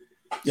 weeks.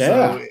 Yeah.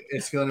 So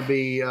it's going to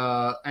be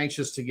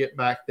anxious to get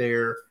back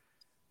there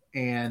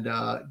and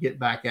get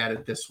back at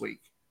it this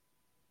week.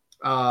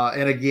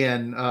 And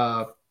again,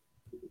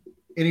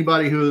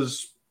 anybody who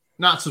is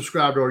not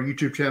subscribed to our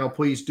YouTube channel,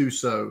 please do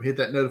so. Hit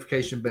that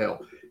notification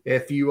bell.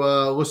 If you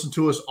listen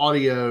to us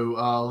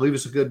audio, leave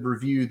us a good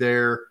review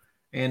there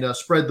and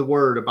spread the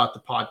word about the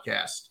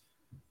podcast.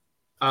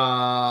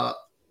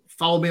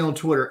 Follow me on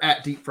Twitter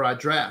at Deep Fried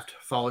Draft.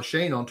 Follow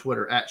Shane on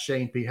Twitter at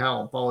Shane P.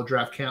 Hallam. Follow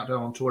Draft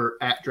Countdown on Twitter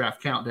at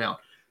Draft Countdown.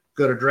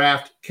 Go to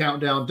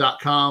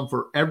draftcountdown.com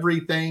for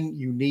everything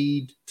you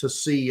need to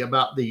see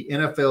about the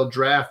NFL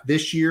draft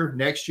this year,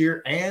 next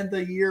year, and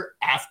the year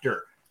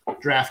after.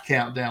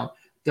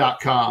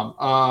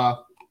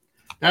 Draftcountdown.com.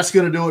 That's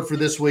going to do it for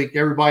this week.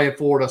 Everybody in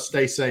Florida,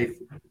 stay safe.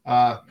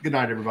 Good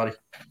night, everybody.